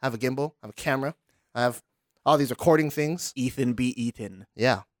for it. I have a gimbal, I have a camera, I have all these recording things. Ethan B. Ethan.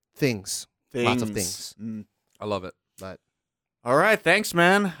 Yeah, things. Lots of things. Mm. I love it. But All right, thanks,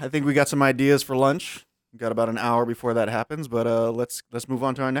 man. I think we got some ideas for lunch. We got about an hour before that happens, but let's move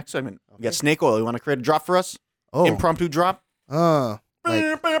on to our next segment. We got Okay. snake oil. You want to create a drop for us? Oh. Impromptu drop. Like,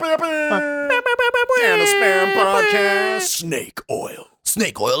 And a spam podcast. Snake oil.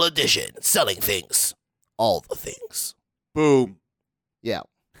 Snake Oil Edition. Selling things. All the things. Boom. Yeah.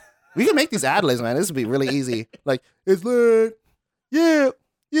 We can make these ad-libs, man. This would be really easy. Like, it's lit. Yeah.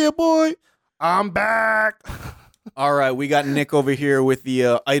 Yeah, boy. I'm back. All right, we got Nick over here with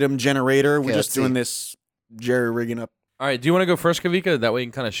the item generator. We're Okay, just let's doing see. this jerry rigging up. All right. Do you want to go first, Kavika? That way you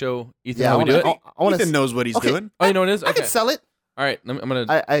can kind of show Ethan Yeah, how we do it. I want Ethan to. knows what he's Okay. doing. Oh, you know what it is? I Okay. can sell it. All right. I'm gonna.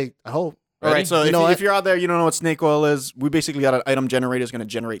 I hope. All right, Ready? so You know what? if you're out there, you don't know what snake oil is, we basically got an item generator. It's going to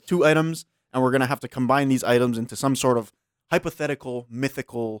generate 2 items, and we're going to have to combine these items into some sort of hypothetical,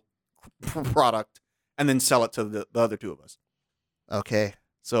 mythical product, and then sell it to the other 2 of us. Okay.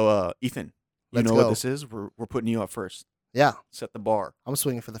 So, Ethan, you Let's know go. what this is? We're putting you up first. Yeah. Set the bar. I'm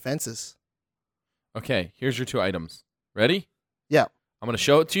swinging for the fences. Okay. Here's your 2 items. Ready? Yeah. I'm gonna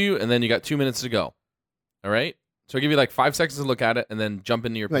show it to you, and then you got 2 minutes to go. All right. So I'll give you like 5 seconds to look at it, and then jump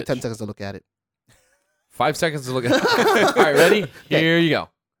into your Like pitch. 10 seconds to look at it. 5 seconds to look at it. All right. Ready? Here you go.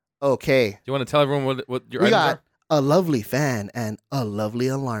 Okay. Do you want to tell everyone what your We items got are? a lovely fan and a lovely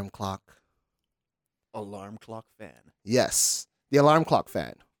alarm clock. Alarm clock fan. Yes, the alarm clock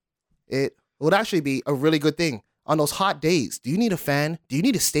fan. It would actually be a really good thing on those hot days. Do you need a fan? Do you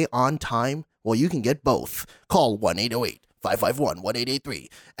need to stay on time? Well, you can get both. Call 1-808-551-1883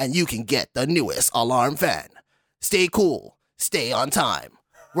 and you can get the newest alarm fan. Stay cool. Stay on time.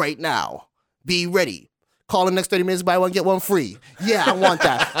 Right now. Be ready. Call in the next 30 minutes, buy one, get one free. Yeah, I want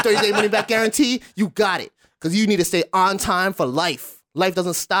that. 30-day money back guarantee. You got it. Because you need to stay on time for life. Life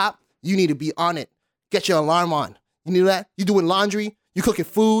doesn't stop. You need to be on it. Get your alarm on. You need that? You doing laundry? You cooking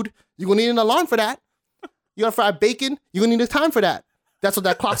food? You're going to need an alarm for that. You got to fry bacon? You're going to need a time for that. That's what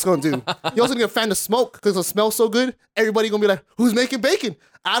that clock's going to do. You also need a fan to smoke because it smells so good. Everybody going to be like, who's making bacon?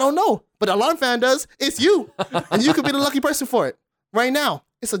 I don't know. But the alarm fan does. It's you. And you could be the lucky person for it. Right now.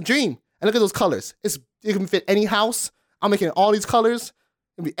 It's a dream. And look at those colors. It can fit any house. I'm making all these colors.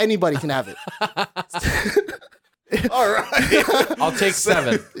 Anybody can have it. All right. I'll take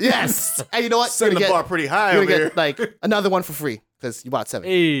 7. Yes. And you know what? Setting the bar pretty high You're over going to here. get like another one for free because you bought 7.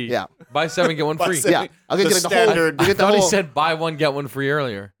 Hey. Yeah. Buy 7, get 1 Buy free. 7. Yeah. I'll get The like the standard- whole. You get the I thought he whole. said buy 1, get 1 free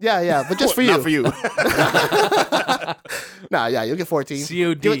earlier. Yeah, but just for you. Not for you. Nah, yeah, you'll get 14.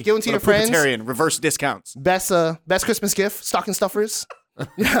 COD. Give them to your friends. Libertarian, reverse discounts. Best Christmas gift, stocking stuffers.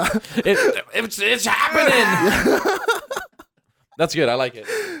 Yeah. It's happening. That's good. I like it.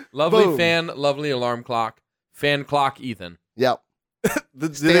 Lovely Boom. fan, lovely alarm clock. Fan clock, Ethan. Yep.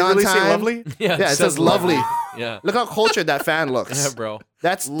 Did Stay they on really say time. lovely? Yeah, Yeah, it says lovely. Yeah. Look how cultured that fan looks. Yeah, bro.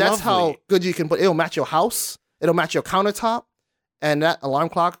 That's Lovely. how good you can put. It'll match your house. It'll match your countertop, and that alarm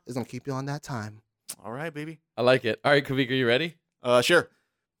clock is gonna keep you on that time. All right, baby. I like it. All right, Kavika, you ready? Sure.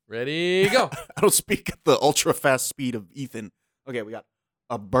 Ready, go. I don't speak at the ultra fast speed of Ethan. Okay, we got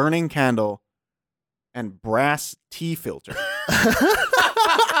a burning candle and brass tea filter.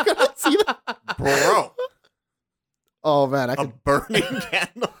 See that? Bro, Oh man, I a can. burning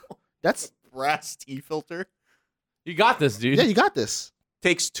candle, That's brass tea filter. You got this, dude. yeah. You got this.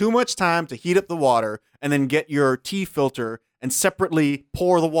 Takes too much time to heat up the water and then get your tea filter and separately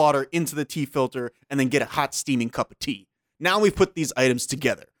pour the water into the tea filter and then get a hot steaming cup of tea. Now we've put these items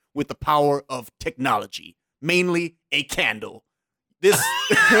together with the power of technology, mainly a candle. This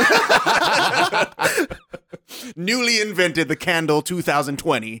newly invented the candle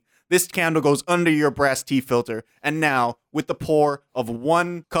 2020. This candle goes under your brass tea filter, and now with the pour of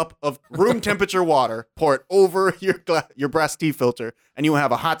 1 cup of room temperature water, pour it over your brass tea filter, and you will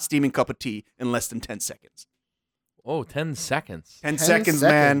have a hot steaming cup of tea in less than 10 seconds. Oh, 10 seconds. 10 10 seconds,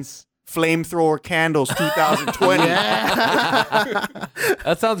 man. seconds. Flamethrower candles 2020. Yeah.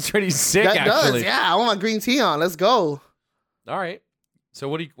 That sounds pretty sick, That actually. does. Yeah, I want my green tea on. Let's go. All right. So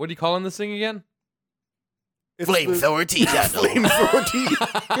what do you calling this thing again? It's the Flamethrower tea candle. Flamethrower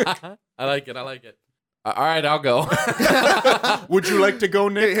tea. I like it. I like it. All right, I'll go. Would you like to go,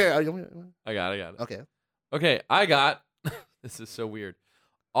 Nick? Here. I got it. Okay. Okay, I got. This is so weird.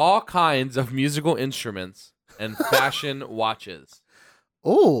 All kinds of musical instruments and fashion watches.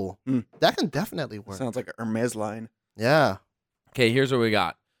 Oh, Mm. that can definitely work. Sounds like a Hermes line. Yeah. Okay, here's what we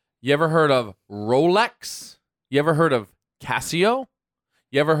got. You ever heard of Rolex? You ever heard of Casio?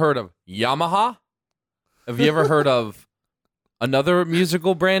 You ever heard of Yamaha? Have you ever heard of another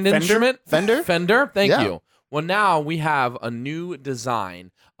musical brand Fender? instrument? Fender? Fender? Thank Yeah. you. Well, now we have a new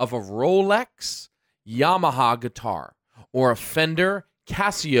design of a Rolex Yamaha guitar or a Fender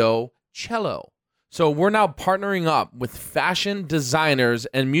Casio cello. So we're now partnering up with fashion designers,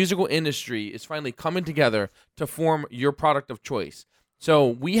 and musical industry is finally coming together to form your product of choice. So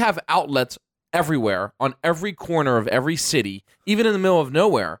we have outlets everywhere, on every corner of every city, even in the middle of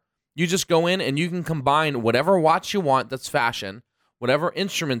nowhere. You just go in and you can combine whatever watch you want that's fashion, whatever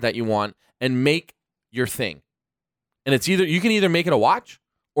instrument that you want, and make your thing. And it's either, you can either make it a watch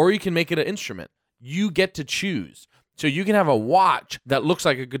or you can make it an instrument. You get to choose. So you can have a watch that looks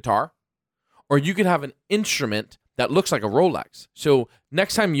like a guitar, or you could have an instrument that looks like a Rolex. So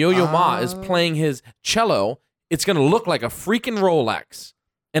next time Yo-Yo Ma is playing his cello, it's going to look like a freaking Rolex.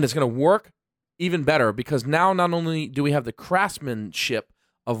 And it's going to work even better because now not only do we have the craftsmanship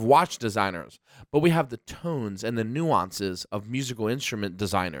of watch designers, but we have the tones and the nuances of musical instrument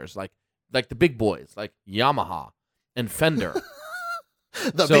designers, like the big boys, like Yamaha and Fender.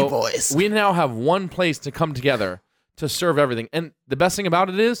 The big boys. We now have one place to come together to serve everything. And the best thing about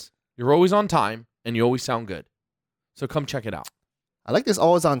it is, you're always on time, and you always sound good. So come check it out. I like this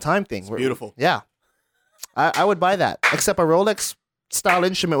always on time thing. It's beautiful. Yeah. I would buy that. Except a Rolex style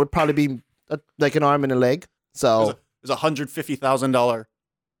instrument would probably be like an arm and a leg. So There's $150,000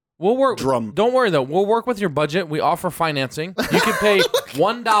 We'll work. drum. Don't worry though. We'll work with your budget. We offer financing. You can pay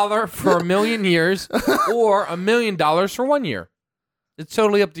 $1 for 1,000,000 years, or $1 million for 1 year. It's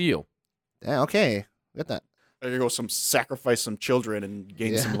totally up to you. yeah, okay. Get that. There you go. Sacrifice some children and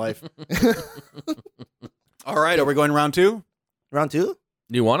gain Yeah. some life. All right. Are we going round 2? Round 2?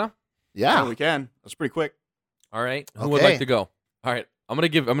 Do you wanna? Yeah. we can. That's pretty quick. All right. Who would Okay. like to go? All right. I'm gonna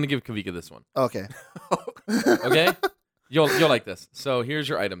give Kavika this one. Okay. Okay. You'll like this. So here's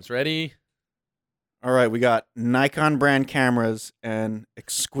your items. Ready? All right. We got Nikon brand cameras and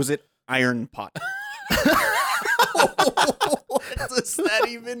exquisite iron pot. What does that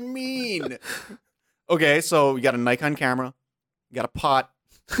even mean? Okay, so you got a Nikon camera, you got a pot.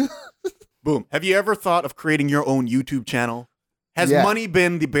 Boom. Have you ever thought of creating your own YouTube channel? Has Yeah. money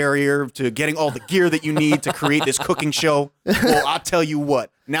been the barrier to getting all the gear that you need to create this cooking show? Well, I'll tell you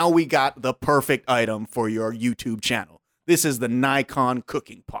what. Now we got the perfect item for your YouTube channel. This is the Nikon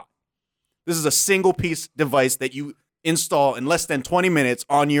cooking pot. This is a single piece device that you install in less than 20 minutes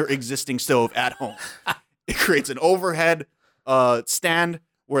on your existing stove at home. It creates an overhead stand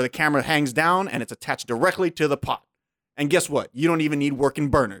where the camera hangs down and it's attached directly to the pot. And guess what? You don't even need working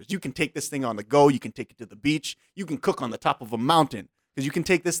burners. You can take this thing on the go. You can take it to the beach. You can cook on the top of a mountain because you can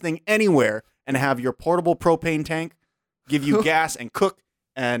take this thing anywhere and have your portable propane tank give you gas and cook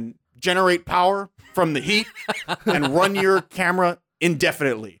and generate power from the heat and run your camera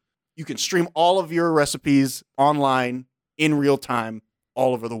indefinitely. You can stream all of your recipes online in real time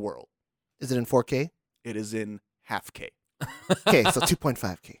all over the world. Is it in 4K? It is in half K. Okay, so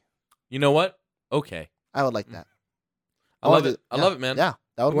 2.5K. You know what? Okay. I would like that. I love it. I love it, man. Yeah,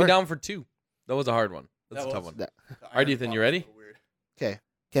 that would Put me work. down for 2. That was a hard one. That's a tough one. Yeah. All right, Ethan, you ready? Okay,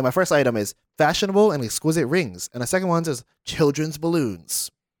 my first item is fashionable and exquisite rings, and the second one is children's balloons.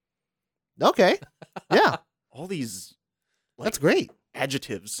 Okay, yeah, All these that's great.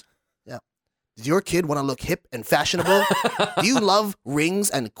 adjectives. Does your kid want to look hip and fashionable? Do you love rings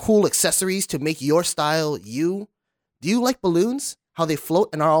and cool accessories to make your style you? Do you like balloons? How they float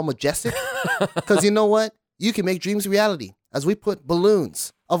and are all majestic? Because you know what? You can make dreams reality as we put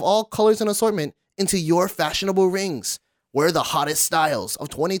balloons of all colors and assortment into your fashionable rings. We're the hottest styles of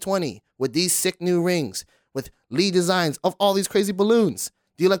 2020 with these sick new rings with lead designs of all these crazy balloons.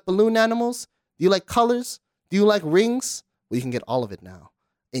 Do you like balloon animals? Do you like colors? Do you like rings? Well, you can get all of it now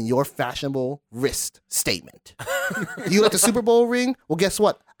in your fashionable wrist statement. Do you like the Super Bowl ring? Well, guess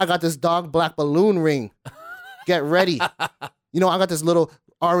what? I got this dog black balloon ring. Get ready. You know, I got this little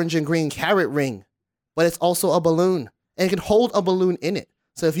orange and green carrot ring, but it's also a balloon and it can hold a balloon in it.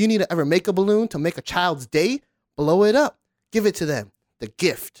 So if you need to ever make a balloon to make a child's day, blow it up. Give it to them. The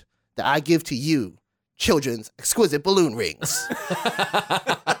gift that I give to you, children's exquisite balloon rings.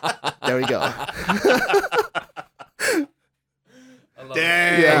 There we go.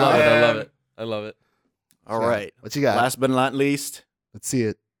 Damn. Yeah. I love it. I love it. I love it. All right. What you got? Last but not least, Let's see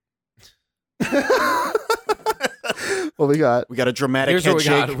it. What we got? we got a dramatic Here's head what we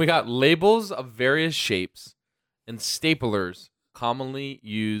shake. got. We got labels of various shapes and staplers commonly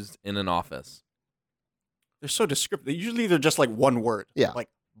used in an office. They're so descriptive. Usually they're just like one word. Yeah. Like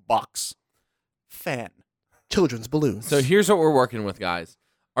box, fan. Children's balloons. So here's what we're working with, guys.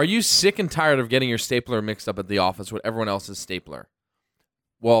 Are you sick and tired of getting your stapler mixed up at the office with everyone else's stapler?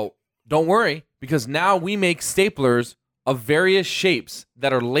 Well, don't worry, because now we make staplers of various shapes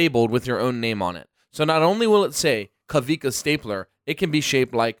that are labeled with your own name on it. So not only will it say Kavika stapler, it can be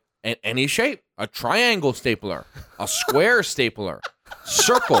shaped like any shape. A triangle stapler, a square stapler,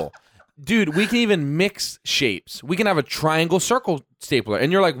 circle. Dude, we can even mix shapes. We can have a triangle circle stapler.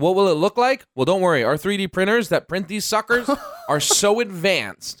 And you're like, what will it look like? Well, don't worry. Our 3D printers that print these suckers are so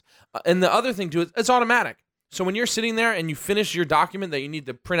advanced. And the other thing, too, is it's automatic. So when you're sitting there and you finish your document that you need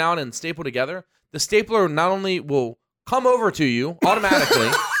to print out and staple together, the stapler not only will come over to you automatically,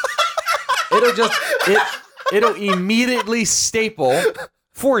 it'll immediately staple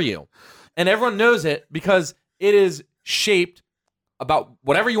for you. And everyone knows it because it is shaped about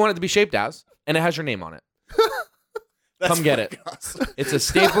whatever you want it to be shaped as, and it has your name on it. Come get it. Awesome. It's a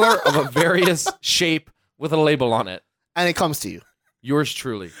stapler of a various shape with a label on it. And it comes to you. Yours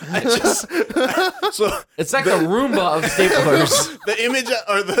truly. So It's like a Roomba of staplers. the image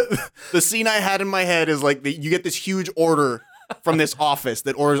or the scene I had in my head is like you get this huge order from this office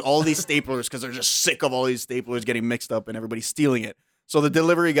that orders all these staplers because they're just sick of all these staplers getting mixed up and everybody stealing it. So the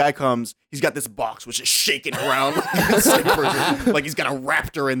delivery guy comes. He's got this box which is shaking around like he's got a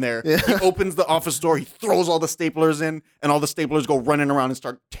raptor in there. Yeah. He opens the office door. He throws all the staplers in, and all the staplers go running around and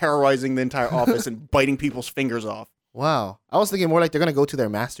start terrorizing the entire office and biting people's fingers off. Wow. I was thinking more like they're going to go to their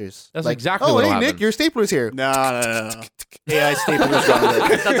masters. That's like, exactly oh, what'll hey, happen. Nick, your stapler's here. No. AI staplers down there.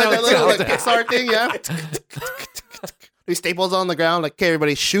 That's how That it little like, sounds. Pixar thing, yeah. These staples on the ground. Like, okay,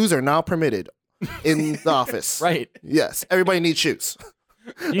 everybody, shoes are now permitted in the office. Right. Yes. Everybody needs shoes.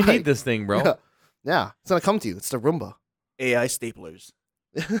 You need this thing, bro. Yeah. Yeah. It's going to come to you. It's the Roomba. AI staplers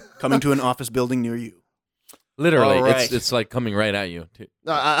coming to an office building near you. Literally, All right. it's like coming right at you.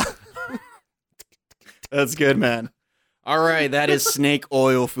 That's good, man. All right, that is snake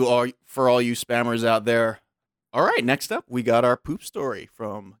oil for all you spammers out there. All right, next up, we got our poop story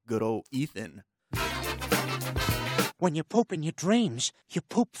from good old Ethan. When you poop in your dreams, you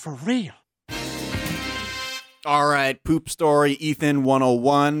poop for real. All right, poop story, Ethan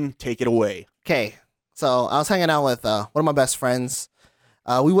 101. Take it away. Okay. So I was hanging out with one of my best friends.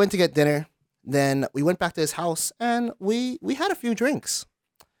 We went to get dinner. Then we went back to his house and we had a few drinks.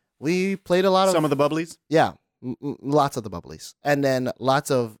 We played a lot of Some of the bubblies. yeah, lots of the bubblies, and then lots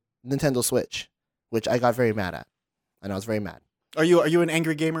of Nintendo Switch, which I got very mad at, and I was very mad. Are you an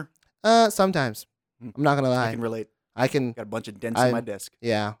angry gamer? Sometimes I'm not gonna I lie. can relate. I can. Got a bunch of dents on I- my desk.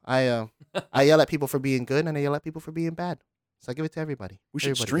 Yeah, I yell at people for being good, and I yell at people for being bad. So I give it to everybody. We should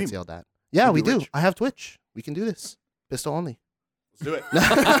Everybody stream. gets yelled at. Yeah, We'd we be do. rich. I have Twitch. We can do this. Pistol only. Let's do it.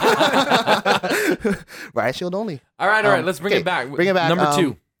 Riot Shield only. All right. Let's bring okay, it back. bring it back. Number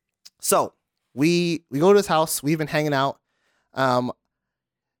 2. So we go to his house. We've been hanging out.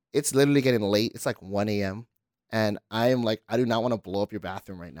 It's literally getting late. It's like 1 a.m. And I am like, I do not want to blow up your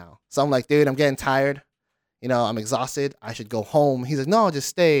bathroom right now. So I'm like, dude, I'm getting tired. You know, I'm exhausted. I should go home. He's like, no, just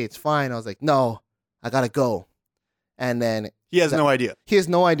stay. It's fine. I was like, no, I gotta go. And then He has no idea. he has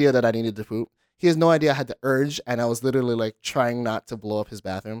no idea that I needed to poop. He has no idea I had the urge, and I was literally like trying not to blow up his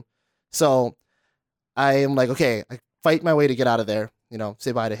bathroom. So I am like, okay, I fight my way to get out of there, you know,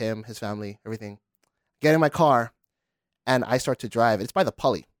 say bye to him, his family, everything. Get in my car, and I start to drive. It's by the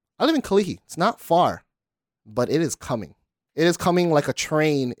Pali. I live in Kalihi. It's not far, but it is coming. It is coming like a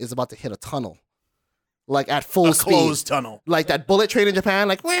train is about to hit a tunnel, like at full A speed. closed tunnel. Like that bullet train in Japan,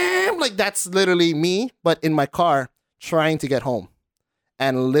 like, wham, like that's literally me, but in my car trying to get home.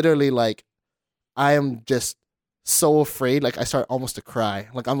 And literally, like, I am just so afraid. Like, I start almost to cry.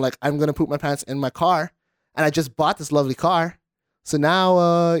 Like, I'm going to poop my pants in my car. And I just bought this lovely car. So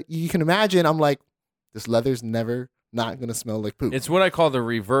now you can imagine, I'm like, this leather's never not going to smell like poop. It's what I call the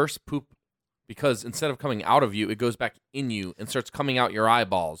reverse poop, because instead of coming out of you, it goes back in you and starts coming out your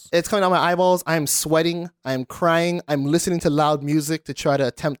eyeballs. It's coming out my eyeballs. I'm sweating. I'm crying. I'm listening to loud music to try to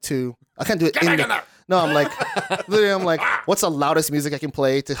attempt to. I can't do it. No, I'm like, literally, I'm like, what's the loudest music I can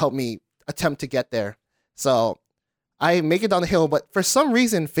play to help me attempt to get there? So I make it down the hill, but for some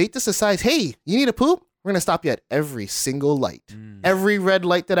reason, fate just decides, hey, you need a poop? We're going to stop you at every single light. Every red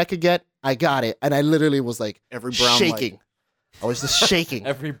light that I could get, I got it. And I literally was like, Every brown shaking. light. I was just shaking.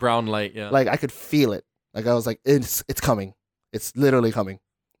 Every brown light, yeah. Like I could feel it. Like I was like, it's coming. It's literally coming.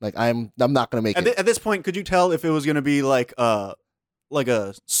 Like I'm not gonna make it. At this point, could you tell if it was going to be like a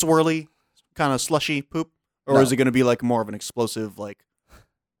swirly kind of slushy poop, or No. is it going to be like more of an explosive like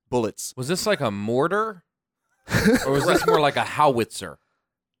bullets? Was this like a mortar? Or was this more like a howitzer?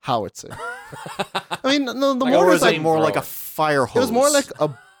 Howitzer. I mean, no, the Like a Or mortar is is it like more flamethrower. like a fire hose? it was more like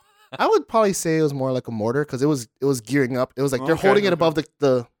a. I would probably say it was more like a mortar because it was gearing up. It was like they're Okay, holding it okay. above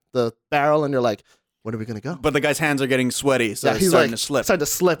the barrel and they're like, when are we gonna go? But the guy's hands are getting sweaty, so Yeah, it's he's starting like to slip. starting to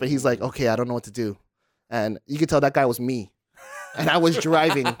slip, and he's like, okay, I don't know what to do, and you could tell that guy was me, and I was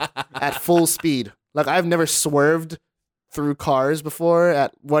driving at full speed. Like I've never swerved through cars before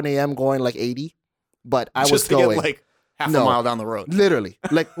at 1 a.m. going like 80, but I was Just to going. get like half a No. mile down the road. Literally.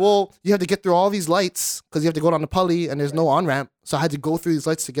 Like, well, you have to get through all these lights because you have to go down the pulley and there's no on-ramp. So I had to go through these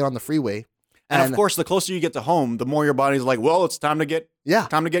lights to get on the freeway. And of course, the closer you get to home, the more your body's like, well, it's time to get yeah,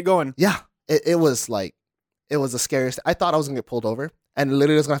 going. yeah. It was like, it was the scariest. I thought I was going to get pulled over and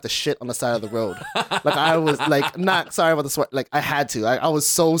literally was going to have to shit on the side of the road. Like, I was like, not sorry about the sweat. Like, I had to. I was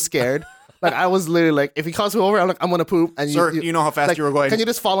so scared. Like, I was literally like, if he calls me over, I'm like, I'm going to poop. And Sir, you know how fast like, you were going? Can you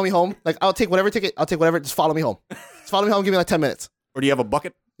just follow me home? Like, I'll take whatever ticket. I'll take whatever. Just follow me home. Just follow me home. Give me like 10 minutes. Or do you have a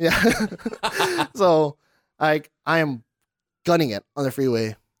bucket? Yeah. So I am gunning it on the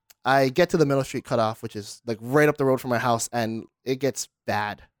freeway. I get to the Middle Street cutoff, which is like right up the road from my house, and it gets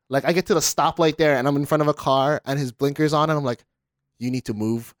bad. Like, I get to the stoplight there and I'm in front of a car and his blinker's on and I'm like, you need to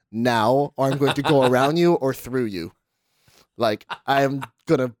move now or I'm going to go around you or through you. Like, I am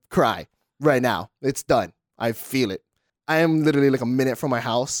gonna cry right now. It's done. I feel it. I am literally like a minute from my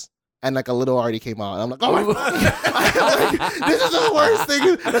house and like a little already came out. And I'm like, oh my God. I'm like, this is the worst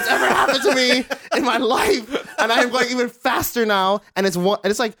thing that's ever happened to me in my life. And I am going even faster now. And it's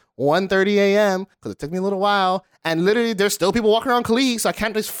like 1:30 a.m. because it took me a little while. And literally there's still people walking around Kali, so I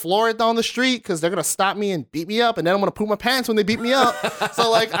can't just floor it down the street because they're going to stop me and beat me up. And then I'm going to poop my pants when they beat me up. So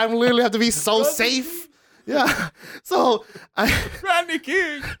like, I literally have to be so safe. Yeah. So Randy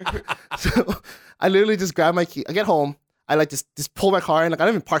King. So I literally just grab my key. I get home. I like just pull my car in. Like, I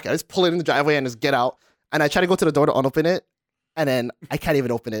don't even park it. I just pull it in the driveway and just get out. And I try to go to the door to unopen it. And then I can't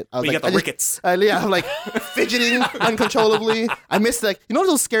even open it. I was You like, got the rickets. yeah, I'm like fidgeting uncontrollably. I missed like, you know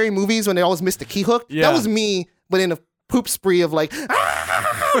those scary movies when they always miss the key hook? Yeah. That was me, but in a poop spree of like,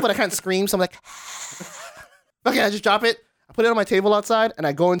 but I can't scream. So I'm like, okay, I just drop it. I put it on my table outside and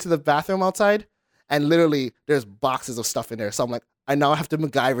I go into the bathroom outside. And literally, there's boxes of stuff in there. So I'm like, I now have to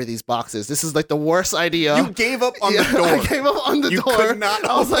MacGyver these boxes. This is like the worst idea. You gave up on the door. I gave up on the You door. could not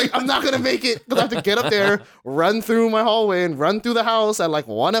I was like, I'm not going to make it because I have to get up there, run through my hallway, and run through the house at like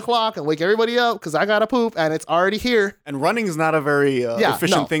 1 o'clock and wake everybody up because I got to poop and it's already here. And running is not a very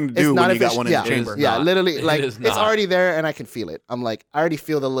efficient thing to it's do not when you got efficient. one in Yeah. the chamber. Yeah, not. literally, It like is it's not. already there and I can feel it. I'm like, I already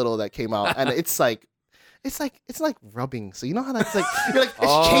feel the little that came out, and it's like rubbing. So you know how that's like, you're like,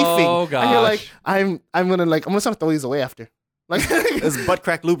 it's chafing. And you're like, gosh. I'm gonna start to throw these away after. Like, It's butt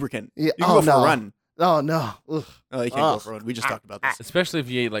crack lubricant. Yeah. You can Oh, go for no. a run. oh no. Ugh. Oh, you can't go for a run. We just talked about this. Especially if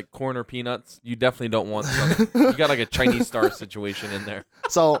you ate like corn or peanuts, you definitely don't want some. You got like a Chinese star situation in there.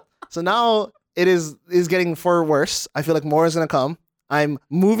 So now it is getting far worse. I feel like more is gonna come. I'm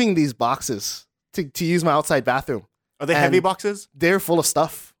moving these boxes to use my outside bathroom. Are they And- heavy boxes? They're full of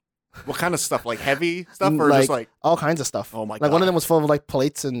stuff. What kind of stuff? Like heavy stuff or Like, just like all kinds of stuff. Oh my Like, one God. of them was full of like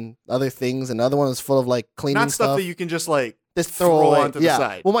plates and other things, and the other one was full of like cleaning not stuff stuff. that you can just like Just throw away. onto the Yeah.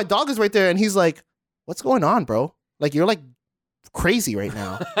 side? Well, my dog is right there, and he's like, "What's going on, bro? Like, you're like crazy right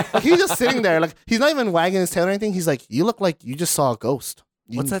now." Like, he's just sitting there, like he's not even wagging his tail or anything. He's like, "You look like you just saw a ghost."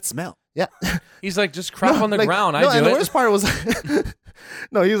 What's that smell? Yeah. He's like, just crap No, on the like, ground. no, I and do the it. worst part was,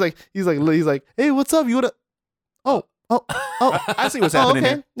 no, he's like, "Hey, what's up? You wanna?" Oh. I see what's Oh, happening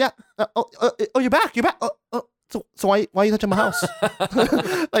okay. here. Yeah. You're back. You're back. So why are you touching my house?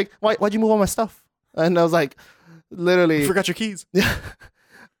 Like, why'd you move all my stuff? And I was like, literally, You forgot your keys. yeah.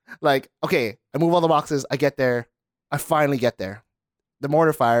 Like, okay, I move all the boxes. I get there. I finally get there. The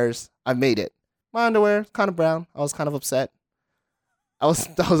mortar fires. I made it. My underwear, kind of brown. I was kind of upset. I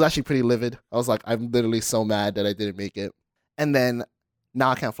was actually pretty livid. I was like, I'm literally so mad that I didn't make it. And then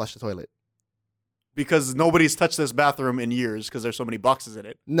now I can't flush the toilet. Because nobody's touched this bathroom in years because there's so many boxes in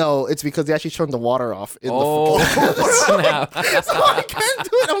it. No, it's because they actually turned the water off in Oh, the snap. So I can't do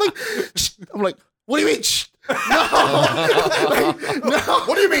it. I'm like, shh. I'm like, what do you mean? Shh. No. Like, no.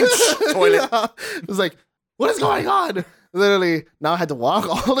 What do you mean, shh, toilet? Yeah. It was like, what is going on? Literally, now I had to walk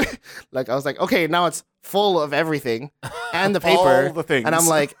all the like, I was like, okay, now it's full of everything and the paper. All the things. And I'm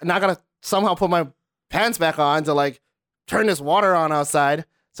like, now I gotta somehow put my pants back on to like turn this water on outside.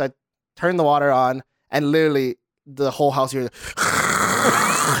 So I turned the water on and literally the whole house here.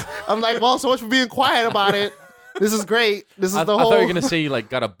 I'm like, well, so much for being quiet about it. This is great. This is I the thought whole. you were gonna say you like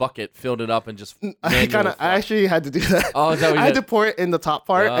got a bucket, filled it up, and just. I manual actually had to do that. Oh, is that what you I had did? to pour it in the top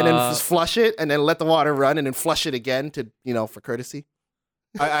part and then Ah. just flush it and then let the water run and then flush it again to, for courtesy.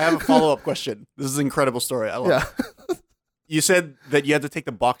 I have a follow-up question. This is an incredible story. I love Yeah. it. You said that you had to take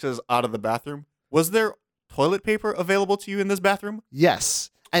the boxes out of the bathroom. Was there toilet paper available to you in this bathroom?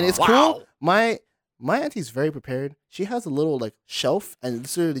 Yes. And it's Wow. cool. My auntie's very prepared. She has a little like shelf and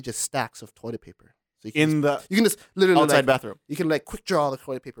it's literally just stacks of toilet paper. So you can just literally outside like, bathroom. you can like quick draw the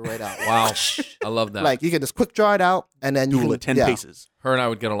toilet paper right out. Wow, I love that. Like you can just quick draw it out and then you Duel can at 10 yeah. paces. her and I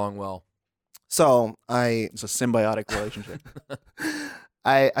would get along well. So It's a symbiotic relationship.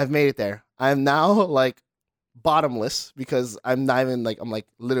 I've made it there. I'm now like bottomless because I'm not even like, I'm like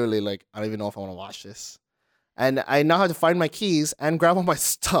literally like, I don't even know if I want to wash this. And I now have to find my keys and grab all my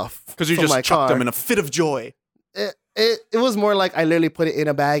stuff. Because you from just my chucked car. them in a fit of joy. It was more like I literally put it in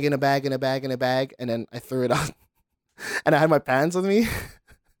a bag, and then I threw it out. And I had my pants with me.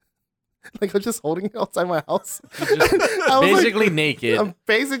 Like I was just holding it outside my house. I was Basically naked. I'm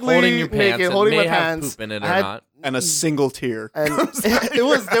basically holding your pants. naked, and holding may my have pants. poop in it or I had- not. And a single tear. And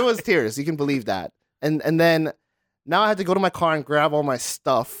there was tears. You can believe that. And then now I had to go to my car and grab all my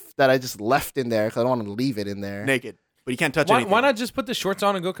stuff that I just left in there because I don't want to leave it in there. Naked. But you can't touch Why, anything. why not just put the shorts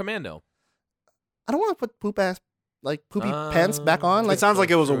on and go commando? I don't want to put poopy pants back on. Like It sounds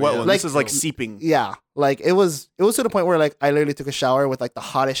like it was a wet one. Like- This is like seeping. yeah, like it was to the point where like I literally took a shower with like the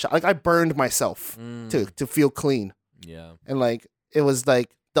hottest shower. Like I burned myself to feel clean. Yeah. And like it was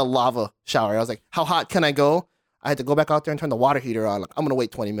like the lava shower. I was like, how hot can I go? I had to go back out there and turn the water heater on. Like I'm gonna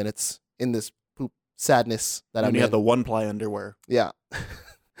wait 20 minutes in this poop sadness that And I'm you in. had the one ply underwear. Yeah.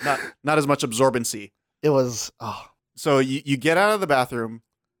 Not as much absorbency. It was So you get out of the bathroom,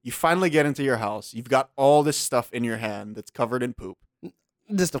 you finally get into your house, you've got all this stuff in your hand that's covered in poop.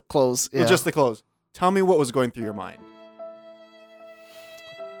 just the clothes. Yeah. Well, just the clothes. Tell me what was going through your mind.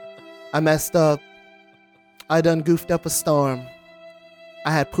 I messed up. I done goofed up a storm.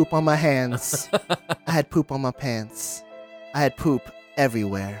 I had poop on my hands. I had poop on my pants. I had poop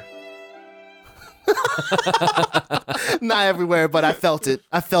everywhere. Not everywhere, but I felt it.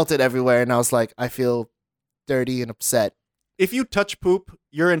 I felt it everywhere, and I was like, I feel dirty and upset. If you touch poop,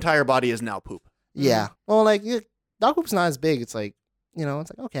 your entire body is now poop. Yeah. Well, like dog poop's not as big. It's like, it's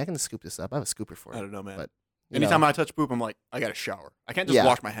like, okay, I can just scoop this up. I have a scooper for it. I don't know, man. But, Anytime I touch poop, I'm like, I got to shower. I can't just Yeah.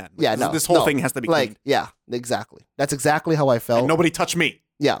 wash my hand. Like, Yeah, this whole no. thing has to be like, cleaned. yeah, exactly. That's exactly how I felt. And nobody touch me.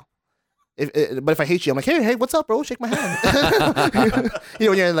 Yeah. But if I hate you, I'm like, hey, what's up, bro? Shake my hand.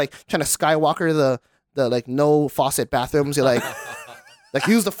 When you're like trying to Skywalker the like no faucet bathrooms, you're like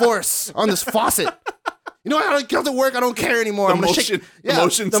use the force on this faucet. You know how it doesn't work? I don't care anymore. The I'm gonna motion- shake. the Yeah,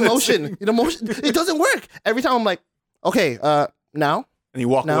 motion the motion. sensing. The motion. It doesn't work. Every time I'm like, okay, now. And you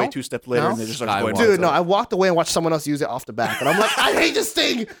walk No. away 2 steps later No. and they just start Skywalker. going. Dude, no, I walked away and watched someone else use it off the back. And I'm like, I hate this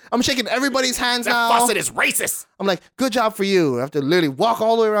thing. I'm shaking everybody's hands That now. faucet is racist. I'm like, good job for you. I have to literally walk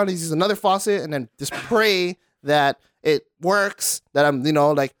all the way around and use another faucet and then just pray that it works, that I'm,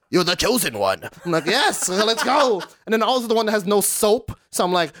 like, you're the chosen one. I'm like, yes, let's go. And then also the one that has no soap. So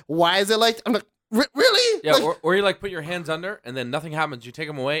I'm like, why is it like, I'm like, really? Yeah, Like, or you like put your hands under and then nothing happens. You take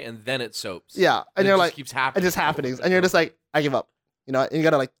them away and then it soaps. yeah. And it you're just like, keeps it happening. just happening. And you're just like, I give up. And you got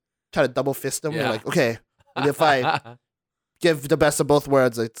to like try to double fist them. Yeah. You're like, okay, and if I give the best of both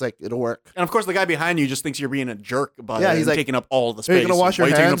worlds, it's like, it'll work. And of course, the guy behind you just thinks you're being a jerk by Yeah, he's like, taking up all the Are space. you gonna wash Why your are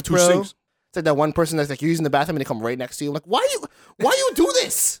you taking hands, up 2 bro? sinks? It's like that one person that's like, you're using the bathroom and they come right next to you. I'm like, why you do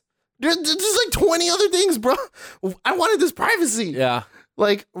this? There's like 20 other things, bro. I wanted this privacy. Yeah.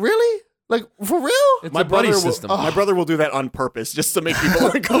 Like, really? Like, for real? It's My a buddy brother will- system. My brother will do that on purpose just to make people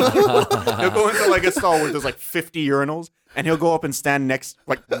uncomfortable. He'll go into like a stall where there's like 50 urinals, and he'll go up and stand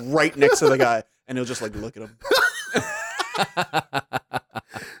right next to the guy, and he'll just like look at him.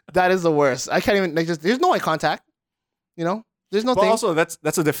 That is the worst. I can't even, there's no eye contact. There's no But thing. also, that's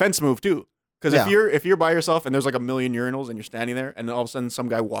a defense move too. Because Yeah. if you're by yourself and there's like a million urinals and you're standing there, and then all of a sudden some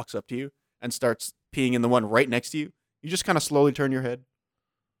guy walks up to you and starts peeing in the one right next to you, you just kind of slowly turn your head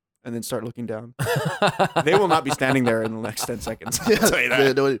and then start looking down. They will not be standing there in the next 10 seconds. I'll tell you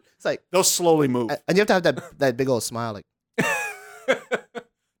that. It's like, They'll slowly move. and you have to have that big old smile, like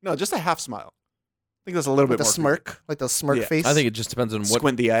No, just a half smile. I think that's a little with bit the more smirk, like the smirk Yeah. face. I think it just depens on what,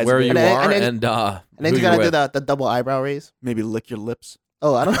 Squint the eyes. where a bit. you then- are and then- and and then who you gotta you're do with. the double eyebrow raise. Maybe lick your lips.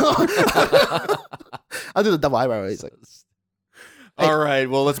 Oh, I don't know. I'll do the double eyebrow raise. Like, Hey. All right.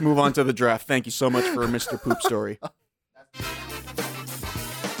 Well, let's move on to the draft. Thank you so much for Mr. Poop Story.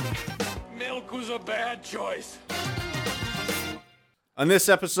 Milk was a bad choice. On this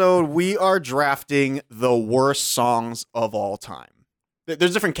episode, we are drafting the worst songs of all time.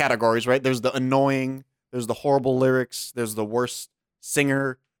 There's different categories, right? There's the annoying, there's the horrible lyrics, there's the worst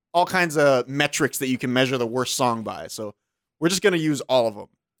singer, all kinds of metrics that you can measure the worst song by. So we're just going to use all of them.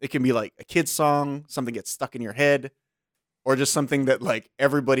 It can be like a kid's song, something gets stuck in your head, or just something that like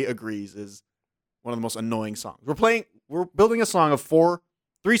everybody agrees is one of the most annoying songs. We're building a song of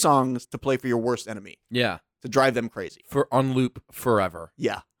 3 songs to play for your worst enemy, Yeah. to drive them crazy. For on loop forever.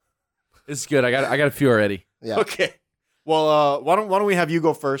 Yeah. It's good. I got a few already. yeah. Okay. Well, why don't we have you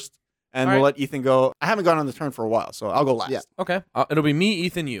go first, and All we'll right. let Ethan go. I haven't gone on the turn for a while, so I'll go last. Yeah. Okay. It'll be me,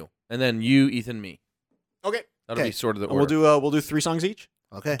 Ethan, you, and then you, Ethan, me. Okay. That'll Okay. be sort of the And order. we'll do 3 songs each.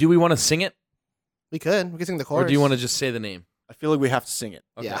 Okay. Do we want to sing it, We could sing the or chorus. do you want to just say the name? I feel like we have to sing it.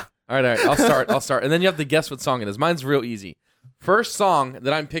 Okay. Yeah. All right. I'll start. And then you have to guess what song it is. Mine's real easy. First song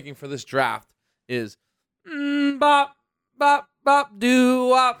that I'm picking for this draft is bop, bop, bop, doo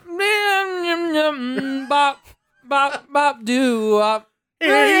wop, bop, bop, bop, doo wop.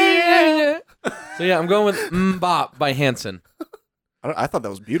 So yeah, I'm going with Bop by Hanson. I thought that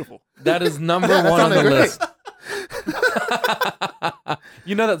was beautiful. That is number Yeah, that one on the sounded great. list.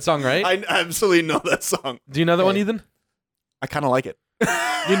 You know that song, right? I absolutely know that song. Do you know that one, Okay. Ethan? I kind of like it.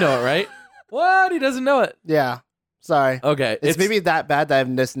 You know it, right? What? He doesn't know it. Yeah. Sorry. Okay. It's maybe that bad that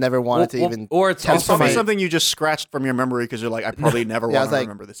I've just never wanted to even. Or it's Tell It's probably somebody. something you just scratched from your memory because you're like, I probably never Yeah, I want was to like-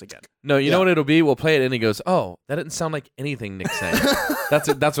 remember this again. No, you Yeah. know what it'll be? We'll play it and he goes, "Oh, that didn't sound like anything Nick's saying."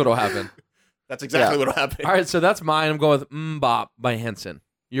 That's what'll happen. That's exactly Yeah. what'll happen. All right, so that's mine. I'm going with Bop by Hanson.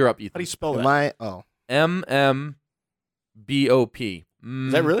 You're up, How do Ethan. you spell that? Am I? Oh. MMBOP.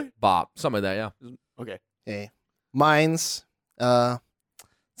 Is that really? Bop? Something like that, yeah. Okay. Okay. Mine's.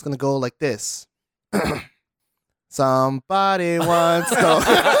 It's gonna go like this. Somebody once told.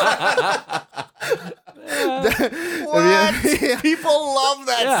 What? People love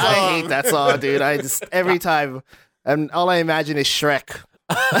that Yeah. song. I hate that song, dude. I just every time, and all I imagine is Shrek.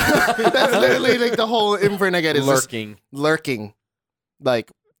 That's literally like the whole imprint I get is just Lurking. lurking,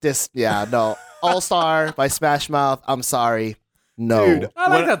 like this. Yeah, no. All Star by Smash Mouth. I'm sorry, no. Dude, I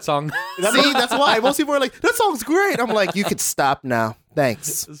like When- that song. See, that's why most people are like, "That song's great." I'm like, "You could stop now,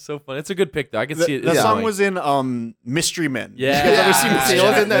 thanks." It's so fun. It's a good pick, though. I can That, see it. that it's song going. was in Mystery Men. Yeah. You guys ever seen Yeah, Mystery it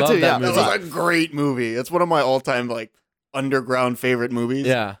was Men? in that Love too. that Yeah, movie. That was a great movie. It's one of my all-time like underground favorite movies.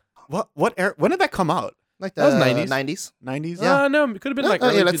 Yeah. What era? When did that come out? like That was the 90s. 90s. 90s? Yeah. No, it could have been like Oh,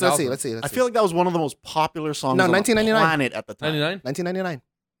 early yeah, let's see. 2000s. Let's see. I feel like that was one of the most popular songs No, on 1999. the planet at the time. 99? 1999.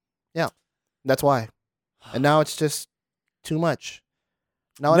 Yeah, that's why. And now it's just too much.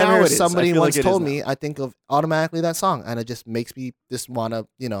 Now, Now whenever it is. I somebody feel like once it is told now. me, I think of automatically that song, and it just makes me just wanna,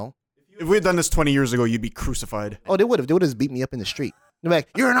 If we had done this 20 years ago, you'd be crucified. Oh, they would have. They would have beat me up in the street. They're like,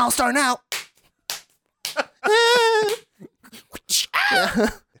 "You're an all-star now."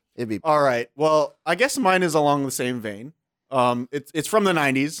 It'd be All right. Well, I guess mine is along the same vein. It's from the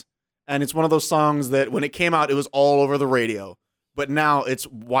 90s, and it's one of those songs that when it came out, it was all over the radio. But now it's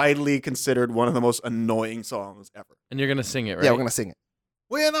widely considered one of the most annoying songs ever. And you're going to sing it, right? yeah. We're gonna sing it.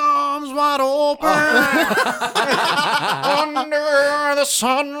 With arms wide open under the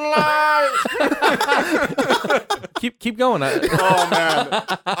sunlight. keep going. Oh man,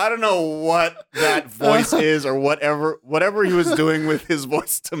 I don't know what that voice is or whatever he was doing with his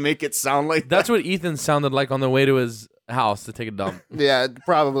voice to make it sound like That's that. what Ethan sounded like on the way to his house to take a dump. Yeah,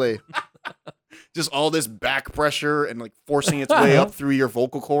 probably. Just all this back pressure and like forcing its way up through your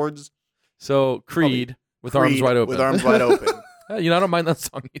vocal cords. So Creed with arms Creed wide open. With arms wide open. I don't mind that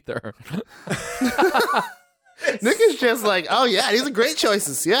song either. Nick is just like, "Oh yeah, these are great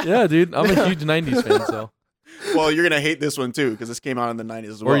choices." Yeah. Yeah, dude. I'm a huge 90s fan, so. Well, you're gonna hate this one too because this came out in the 90s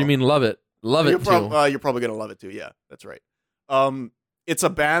as well. Or you mean love it. Love it, you're, too. you're probably gonna love it too. Yeah, that's right. It's a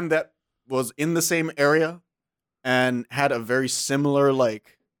band that was in the same area and had a very similar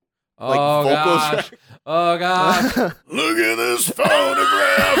like oh, vocal gosh. track. Oh, gosh. Look at this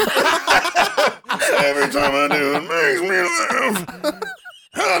photograph. Every time I do, it makes me laugh.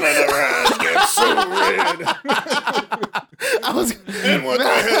 How did her eyes get so red? I was. And what the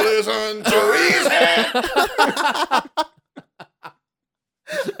hell is on Joey's hat?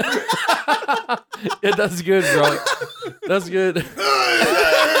 Yeah, that's good, bro. That's good.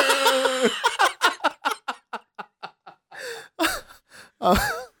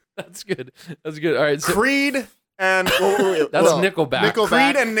 That's good. That's good. All right. So Creed and that's Well, Nickelback. Nickelback.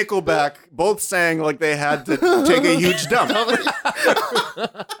 Creed and Nickelback both sang like they had to take a huge dump.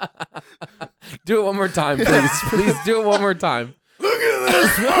 Do it one more time, please. Please do it one more time. Look at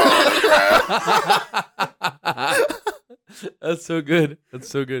this. That's so good. That's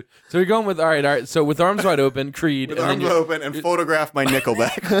so good. So you're going with all right. So with arms wide open, Creed, With and then arms you're- open and photographed by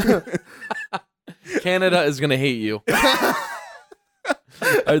Nickelback. Canada is gonna hate you. All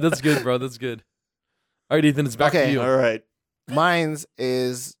right, that's good, bro. That's good. All right, Ethan, it's back to Okay. you. All right. Mine's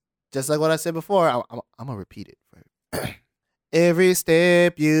is just like what I said before. I'm gonna repeat it. Every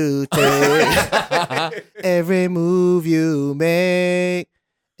step you take, every move you make,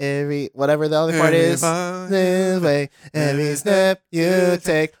 every whatever the other part is, this way. Every step you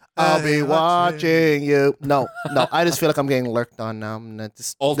take, I'll be watching you. No, I just feel like I'm getting lurked on now. I'm not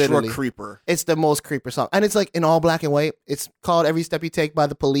just Ultra literally- Creeper. It's the most creeper song, and it's like in all black and white. It's called "Every Step You Take" by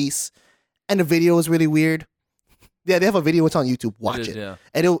The Police, and the video is really weird. Yeah, they have a video. It's on YouTube. Watch it, Yeah.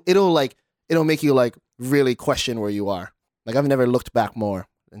 and it'll make you like really question where you are. Like I've never looked back more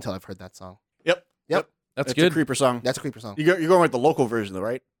until I've heard that song. Yep. That That's It's good. a creeper song. That's a creeper song. You're going with the local version, though,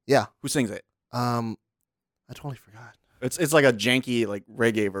 right? Yeah. Who sings it? I totally forgot. It's like a janky like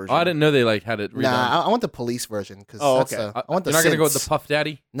reggae version. Oh, I didn't know they like had it redone. Nah, I want the police version because Oh, that's okay. I want the You're not gonna go with synths. the Puff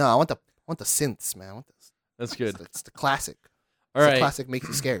Daddy. No, I want the synths, man. I want this. That's good. It's the classic. All It's right. the classic makes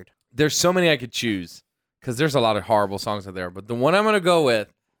you scared. There's so many I could choose because there's a lot of horrible songs out there. But the one I'm gonna go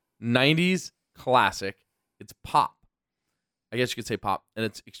with, 90s classic. It's pop. I guess you could say pop, and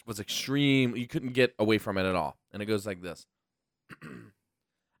it was extreme. You couldn't get away from it at all. And it goes like this.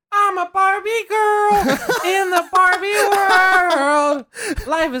 I'm a Barbie girl in the Barbie world.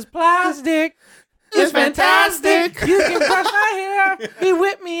 Life is plastic. It's fantastic. You can brush my hair. Be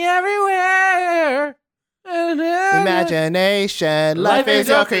with me everywhere. Imagination, life is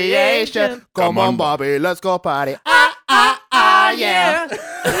your creation. Come on, Bobby, let's go party. Yeah.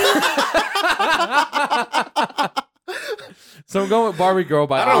 So I'm going with Barbie Girl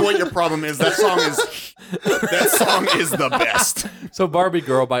by I don't know Aqua. what your problem is. That song is the best. So Barbie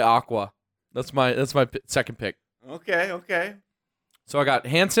Girl by Aqua. That's my second pick. Okay. So I got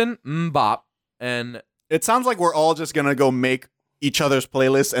Hanson, Mbop, and It sounds like we're all just gonna go make each other's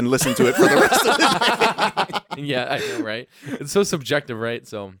playlists and listen to it for the rest of the day. yeah, I know, right? It's so subjective, right?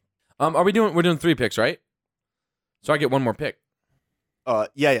 So, we're doing 3 picks, right? So I get one more pick.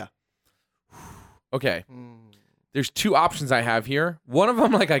 Yeah. Okay. There's 2 options I have here. One of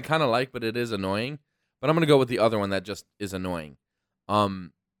them, like I kind of like, but it is annoying. But I'm gonna go with the other one that just is annoying.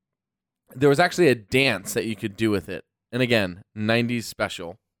 There was actually a dance that you could do with it, and again, 90s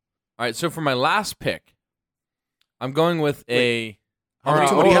special. All right, so for my last pick, I'm going with a. How many-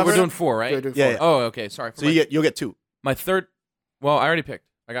 Oh, what do you have we're for doing it? 4, right? You're doing Yeah, four. yeah. Oh, okay. Sorry. For So my, you'll get 2. my third. Well, I already picked.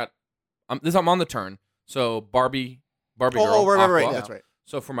 I got. I'm on the turn. So Barbie Girl. Oh, right. Aqua. That's right.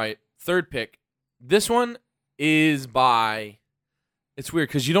 So for my third pick, this one is by. It's weird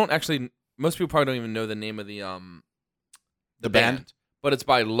because you don't actually. Most people probably don't even know the name of the band, but it's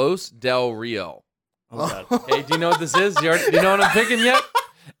by Los Del Rio. Oh, God. Okay, do you know what this is? Do you know what I'm picking yet?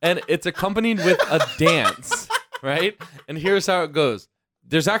 And it's accompanied with a dance, right? And here's how it goes.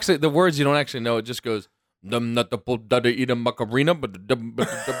 There's actually the words you don't actually know. It just goes. They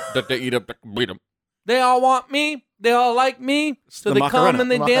all want me. They all like me. So the they Macarena. come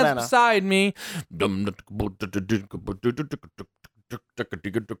and they Macarena. dance beside me.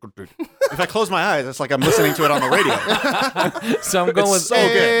 If I close my eyes, it's like I'm listening to it on the radio. So I'm going with It's so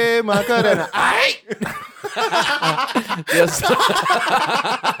good. Hey, Macarena. yes.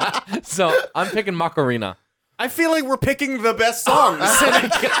 So I'm picking Macarena. I feel like we're picking the best songs.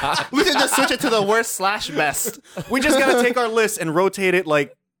 We should just switch it to the worst / best. We just gotta take our list and rotate it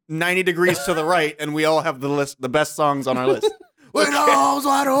like 90 degrees to the right, and we all have the best songs on our list. With arms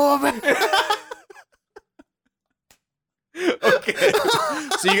wide open. Okay.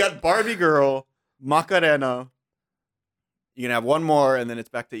 So you got Barbie Girl, Macarena. You can have one more, and then it's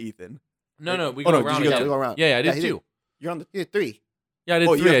back to Ethan. No, we Oh, go no, did around you go again. we go around. Yeah, I did he 2. You're on the. Yeah, 3. Yeah, I did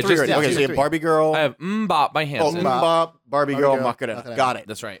Oh, 3. you I have 3 just already. did Okay, two. so you have Barbie Girl, I have Mbop by Hanson. Mbop. Barbie Barbie Girl, Girl, Macarena. Macarena. Got it.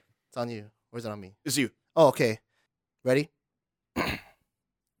 That's right. It's on you. Where's it on me? It's you. Oh, okay. Ready?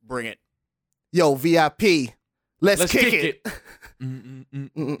 Bring it. Yo, VIP. Let's kick it.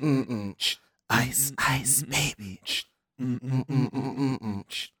 Mm-mm-mm. Ice, baby.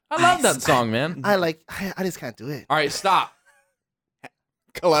 I love that song, man. I just can't do it. All right, stop.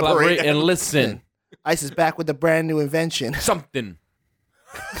 Collaborate. Collaborate and listen. Ice is back with a brand new invention. Something.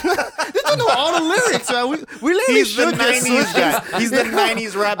 This don't know all the lyrics, man. We literally He's the should just 90s switch guy. this. He's the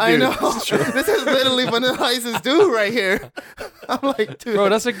 90s rap dude. I know. This is literally Vanilla Ice's dude right here. I'm like, dude. Bro,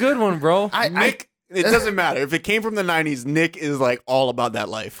 that's a good one, bro. Nick, it doesn't matter. If it came from the 90s, Nick is like all about that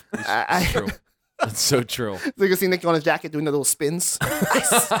life. I True. That's so true. So you can see Nick on his jacket doing the little spins.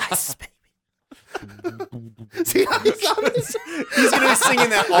 Ice, baby. See how he sounded? He's going to be singing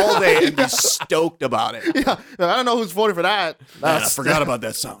that all day and be stoked about it. Yeah, I don't know who's voting for that. Man, I forgot about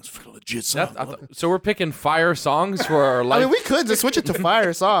that song. It's a legit song. So we're picking fire songs for our I life. mean, we could just switch it to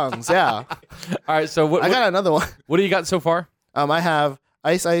fire songs. Yeah, All right, so I got another one. what do you got so far? I have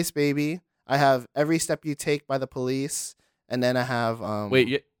Ice Ice Baby. I have Every Step You Take by the Police, and then I have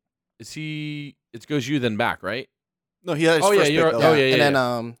Wait, is he? It goes you then back, right? No, he had his Oh, yeah, first you're- pick, though. oh, yeah, and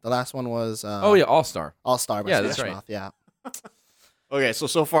then the last one was Oh yeah, All Star. All Star by Yeah, that's Smash right. Mouth. Yeah, Okay,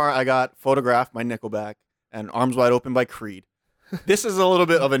 so far I got Photograph by Nickelback and Arms Wide Open by Creed. This is a little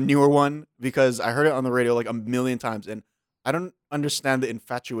bit of a newer one because I heard it on the radio like a million times, and I don't understand the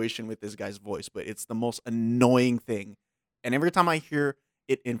infatuation with this guy's voice, but it's the most annoying thing. And every time I hear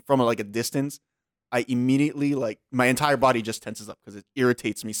it from like a distance, I immediately like my entire body just tenses up because it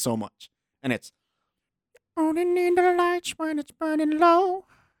irritates me so much. And it's only need the lights when it's burning low.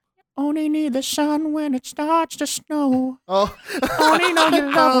 Only need the sun when it starts to snow. Oh, Only know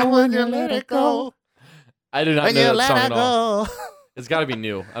you love her when you let it go. I do not when know you that let song it at all. go. It's got to be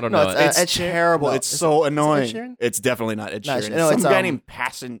new. I don't No, know it's, it. It's Ed Sheeran? terrible. No, it's is so it annoying. Sheeran? It's definitely not Ed No, Sheeran. no, It's it's, some guy named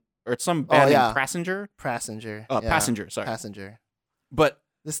Passenger, or it's some band yeah. named Passenger. Passenger. Oh, Yeah. Passenger. Sorry, Passenger. but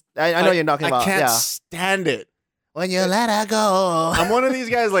This, I know you're talking about. I can't Yeah. stand it. When you let her go. I'm one of these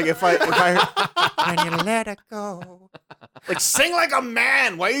guys. Like if I when you let it go, like sing like a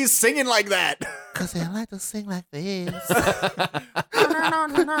man. Why are you singing like that? Cause I like to sing like this. you You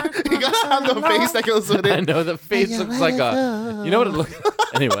gotta have the face that goes with I it. know the face you looks let like it a. go. You know what it looks.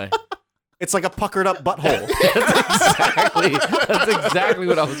 Anyway, It's like a puckered up butthole. that's exactly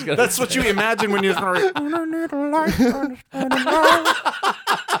what I was gonna. That's say. what you imagine when you're like,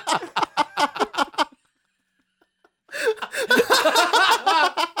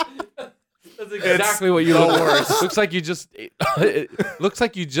 That's exactly what you look for. Looks like you just. It looks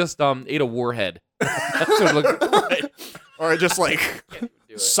like you just ate a warhead. That's what it looks like. or I just like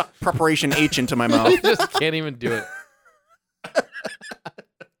suck preparation H into my mouth. You just can't even do it.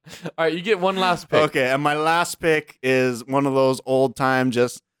 All right, you get one last pick. Okay, and my last pick is one of those old time,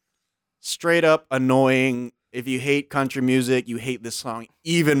 just straight up annoying. If you hate country music, you hate this song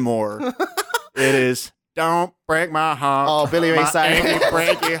even more. It is "Don't Break My Heart." Oh, Billy Ray My Cyrus. achy,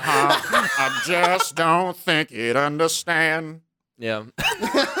 breaky heart. I just don't think you'd understand. Yeah,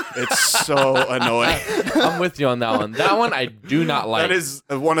 It's so annoying. I'm with you on that one. That one I do not like. That is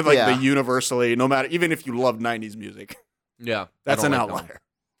one of like Yeah. the universally, no matter, even if you love '90s music, Yeah, I that's don't an like that one. outlier.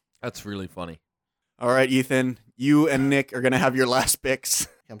 That's really funny. All right, Ethan, you and Nick are gonna have your last picks.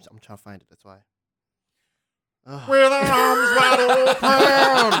 I'm trying to find it. That's why. Ugh. With our arms wide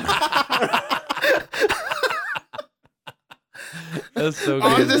open. That's so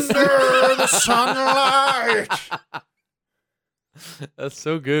Under good. the sunlight. That's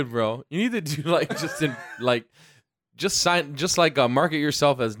so good, bro. You need to do like just like market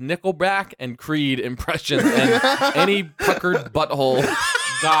yourself as Nickelback and Creed impressions, and any puckered butthole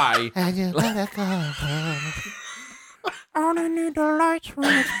guy. And you let her go. Only need the lights when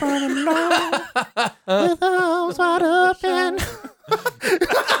it's burning low. With arms wide open.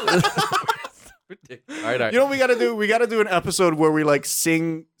 All right. You know what we gotta do? We gotta do an episode where we like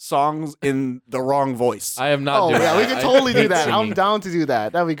sing songs in the wrong voice. I am not Oh doing yeah, that. we can I totally do hate that. I'm singing. down to do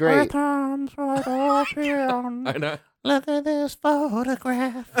that. That'd be great. arms wide open. I know. Look at this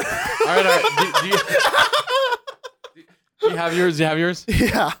photograph. All right. Do you have yours? Do you have yours?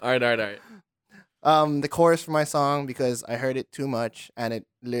 Yeah. All right. The chorus for my song, because I heard it too much and it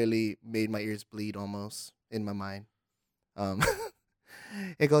literally made my ears bleed almost in my mind.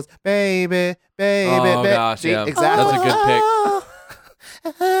 It goes, baby, baby, Oh, baby. gosh, See, yeah. exactly. That's a good pick.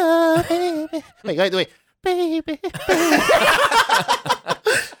 Oh, baby. Wait. Baby, baby.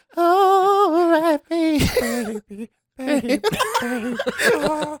 All right, baby.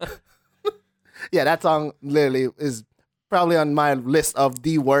 Yeah, that song literally is probably on my list of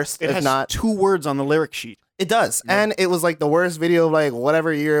the worst, It if has not. 2 words on the lyric sheet. It does. And it was like the worst video of like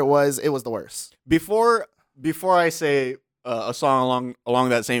whatever year it was the worst. Before I say a song along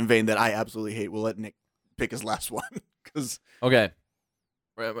that same vein that I absolutely hate, we'll let Nick pick his last one because Okay.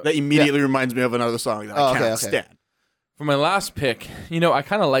 that immediately reminds me of another song that I Oh, cannot okay. stand. For my last pick, I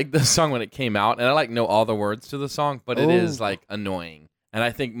kind of liked this song when it came out, and I know all the words to the song, but it is Oh. like annoying. And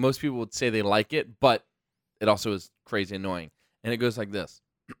I think most people would say they like it, but it also is crazy annoying. And it goes like this: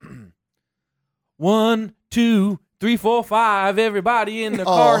 1, 2, 3, 4, 5. Everybody in the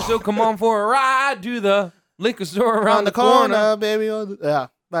car, so come on for a ride to the liquor store around the corner. baby. Yeah.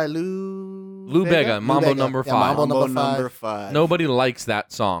 By Lou Bega, Mambo Bega. number Yeah, 5. Mambo Mambo number number 5. 5. Nobody likes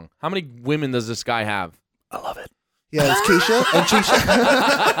that song. How many women does this guy have? I love it. Yeah, it's Keisha and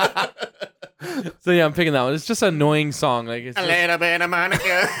Keisha. So yeah, I'm picking that one. It's just an annoying song. Like it's A just, little bit of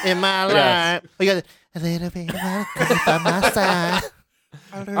Monica. In my Yes. life. Oh, you got a little bit of Monica by my side.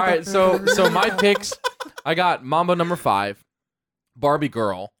 all right. So my picks, I got Mambo number 5, Barbie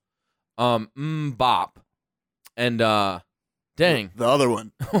Girl, Bop, and dang, The other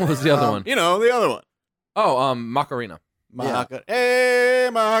one. what was the other one? You know, the other one. Oh, Macarena. Hey,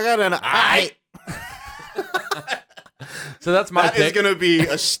 Macarena. Aight. So that's my That is pick. gonna be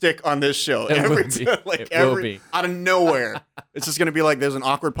a stick on this show. It Every will be. time, like It will every be. out of nowhere, it's just gonna be like there's an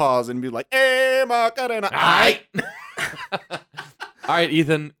awkward pause and be like, "Hey, Macarena." Aight. All right,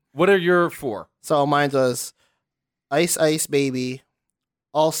 Ethan. What are your 4? So mine was Ice Ice Baby,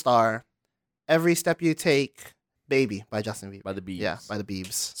 All Star, Every Step You Take, Baby by Justin Bieber. By the Bees. Yeah, by the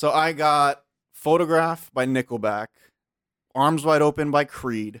Biebs. So I got "Photograph" by Nickelback, "Arms Wide Open" by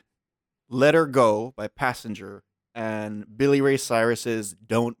Creed, "Let Her Go" by Passenger, and Billy Ray Cyrus's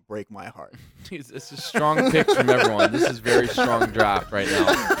 "Don't Break My Heart." It's a strong picks from everyone. This is very strong draft right now.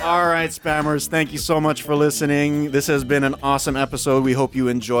 All right, spammers, thank you so much for listening. This has been an awesome episode. We hope you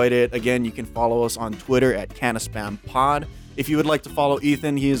enjoyed it. Again, you can follow us on Twitter at CannaSpamPod. If you would like to follow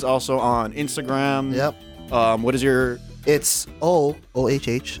Ethan, he is also on Instagram. Yep. What is your... It's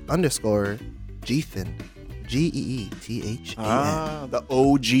OOHH_Geethan. GEETHAN. the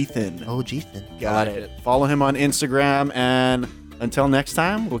OG-thin. Geethan. Got like it. it. Follow him on Instagram, and until next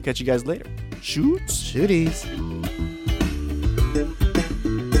time, we'll catch you guys later. Shoots. Shooties.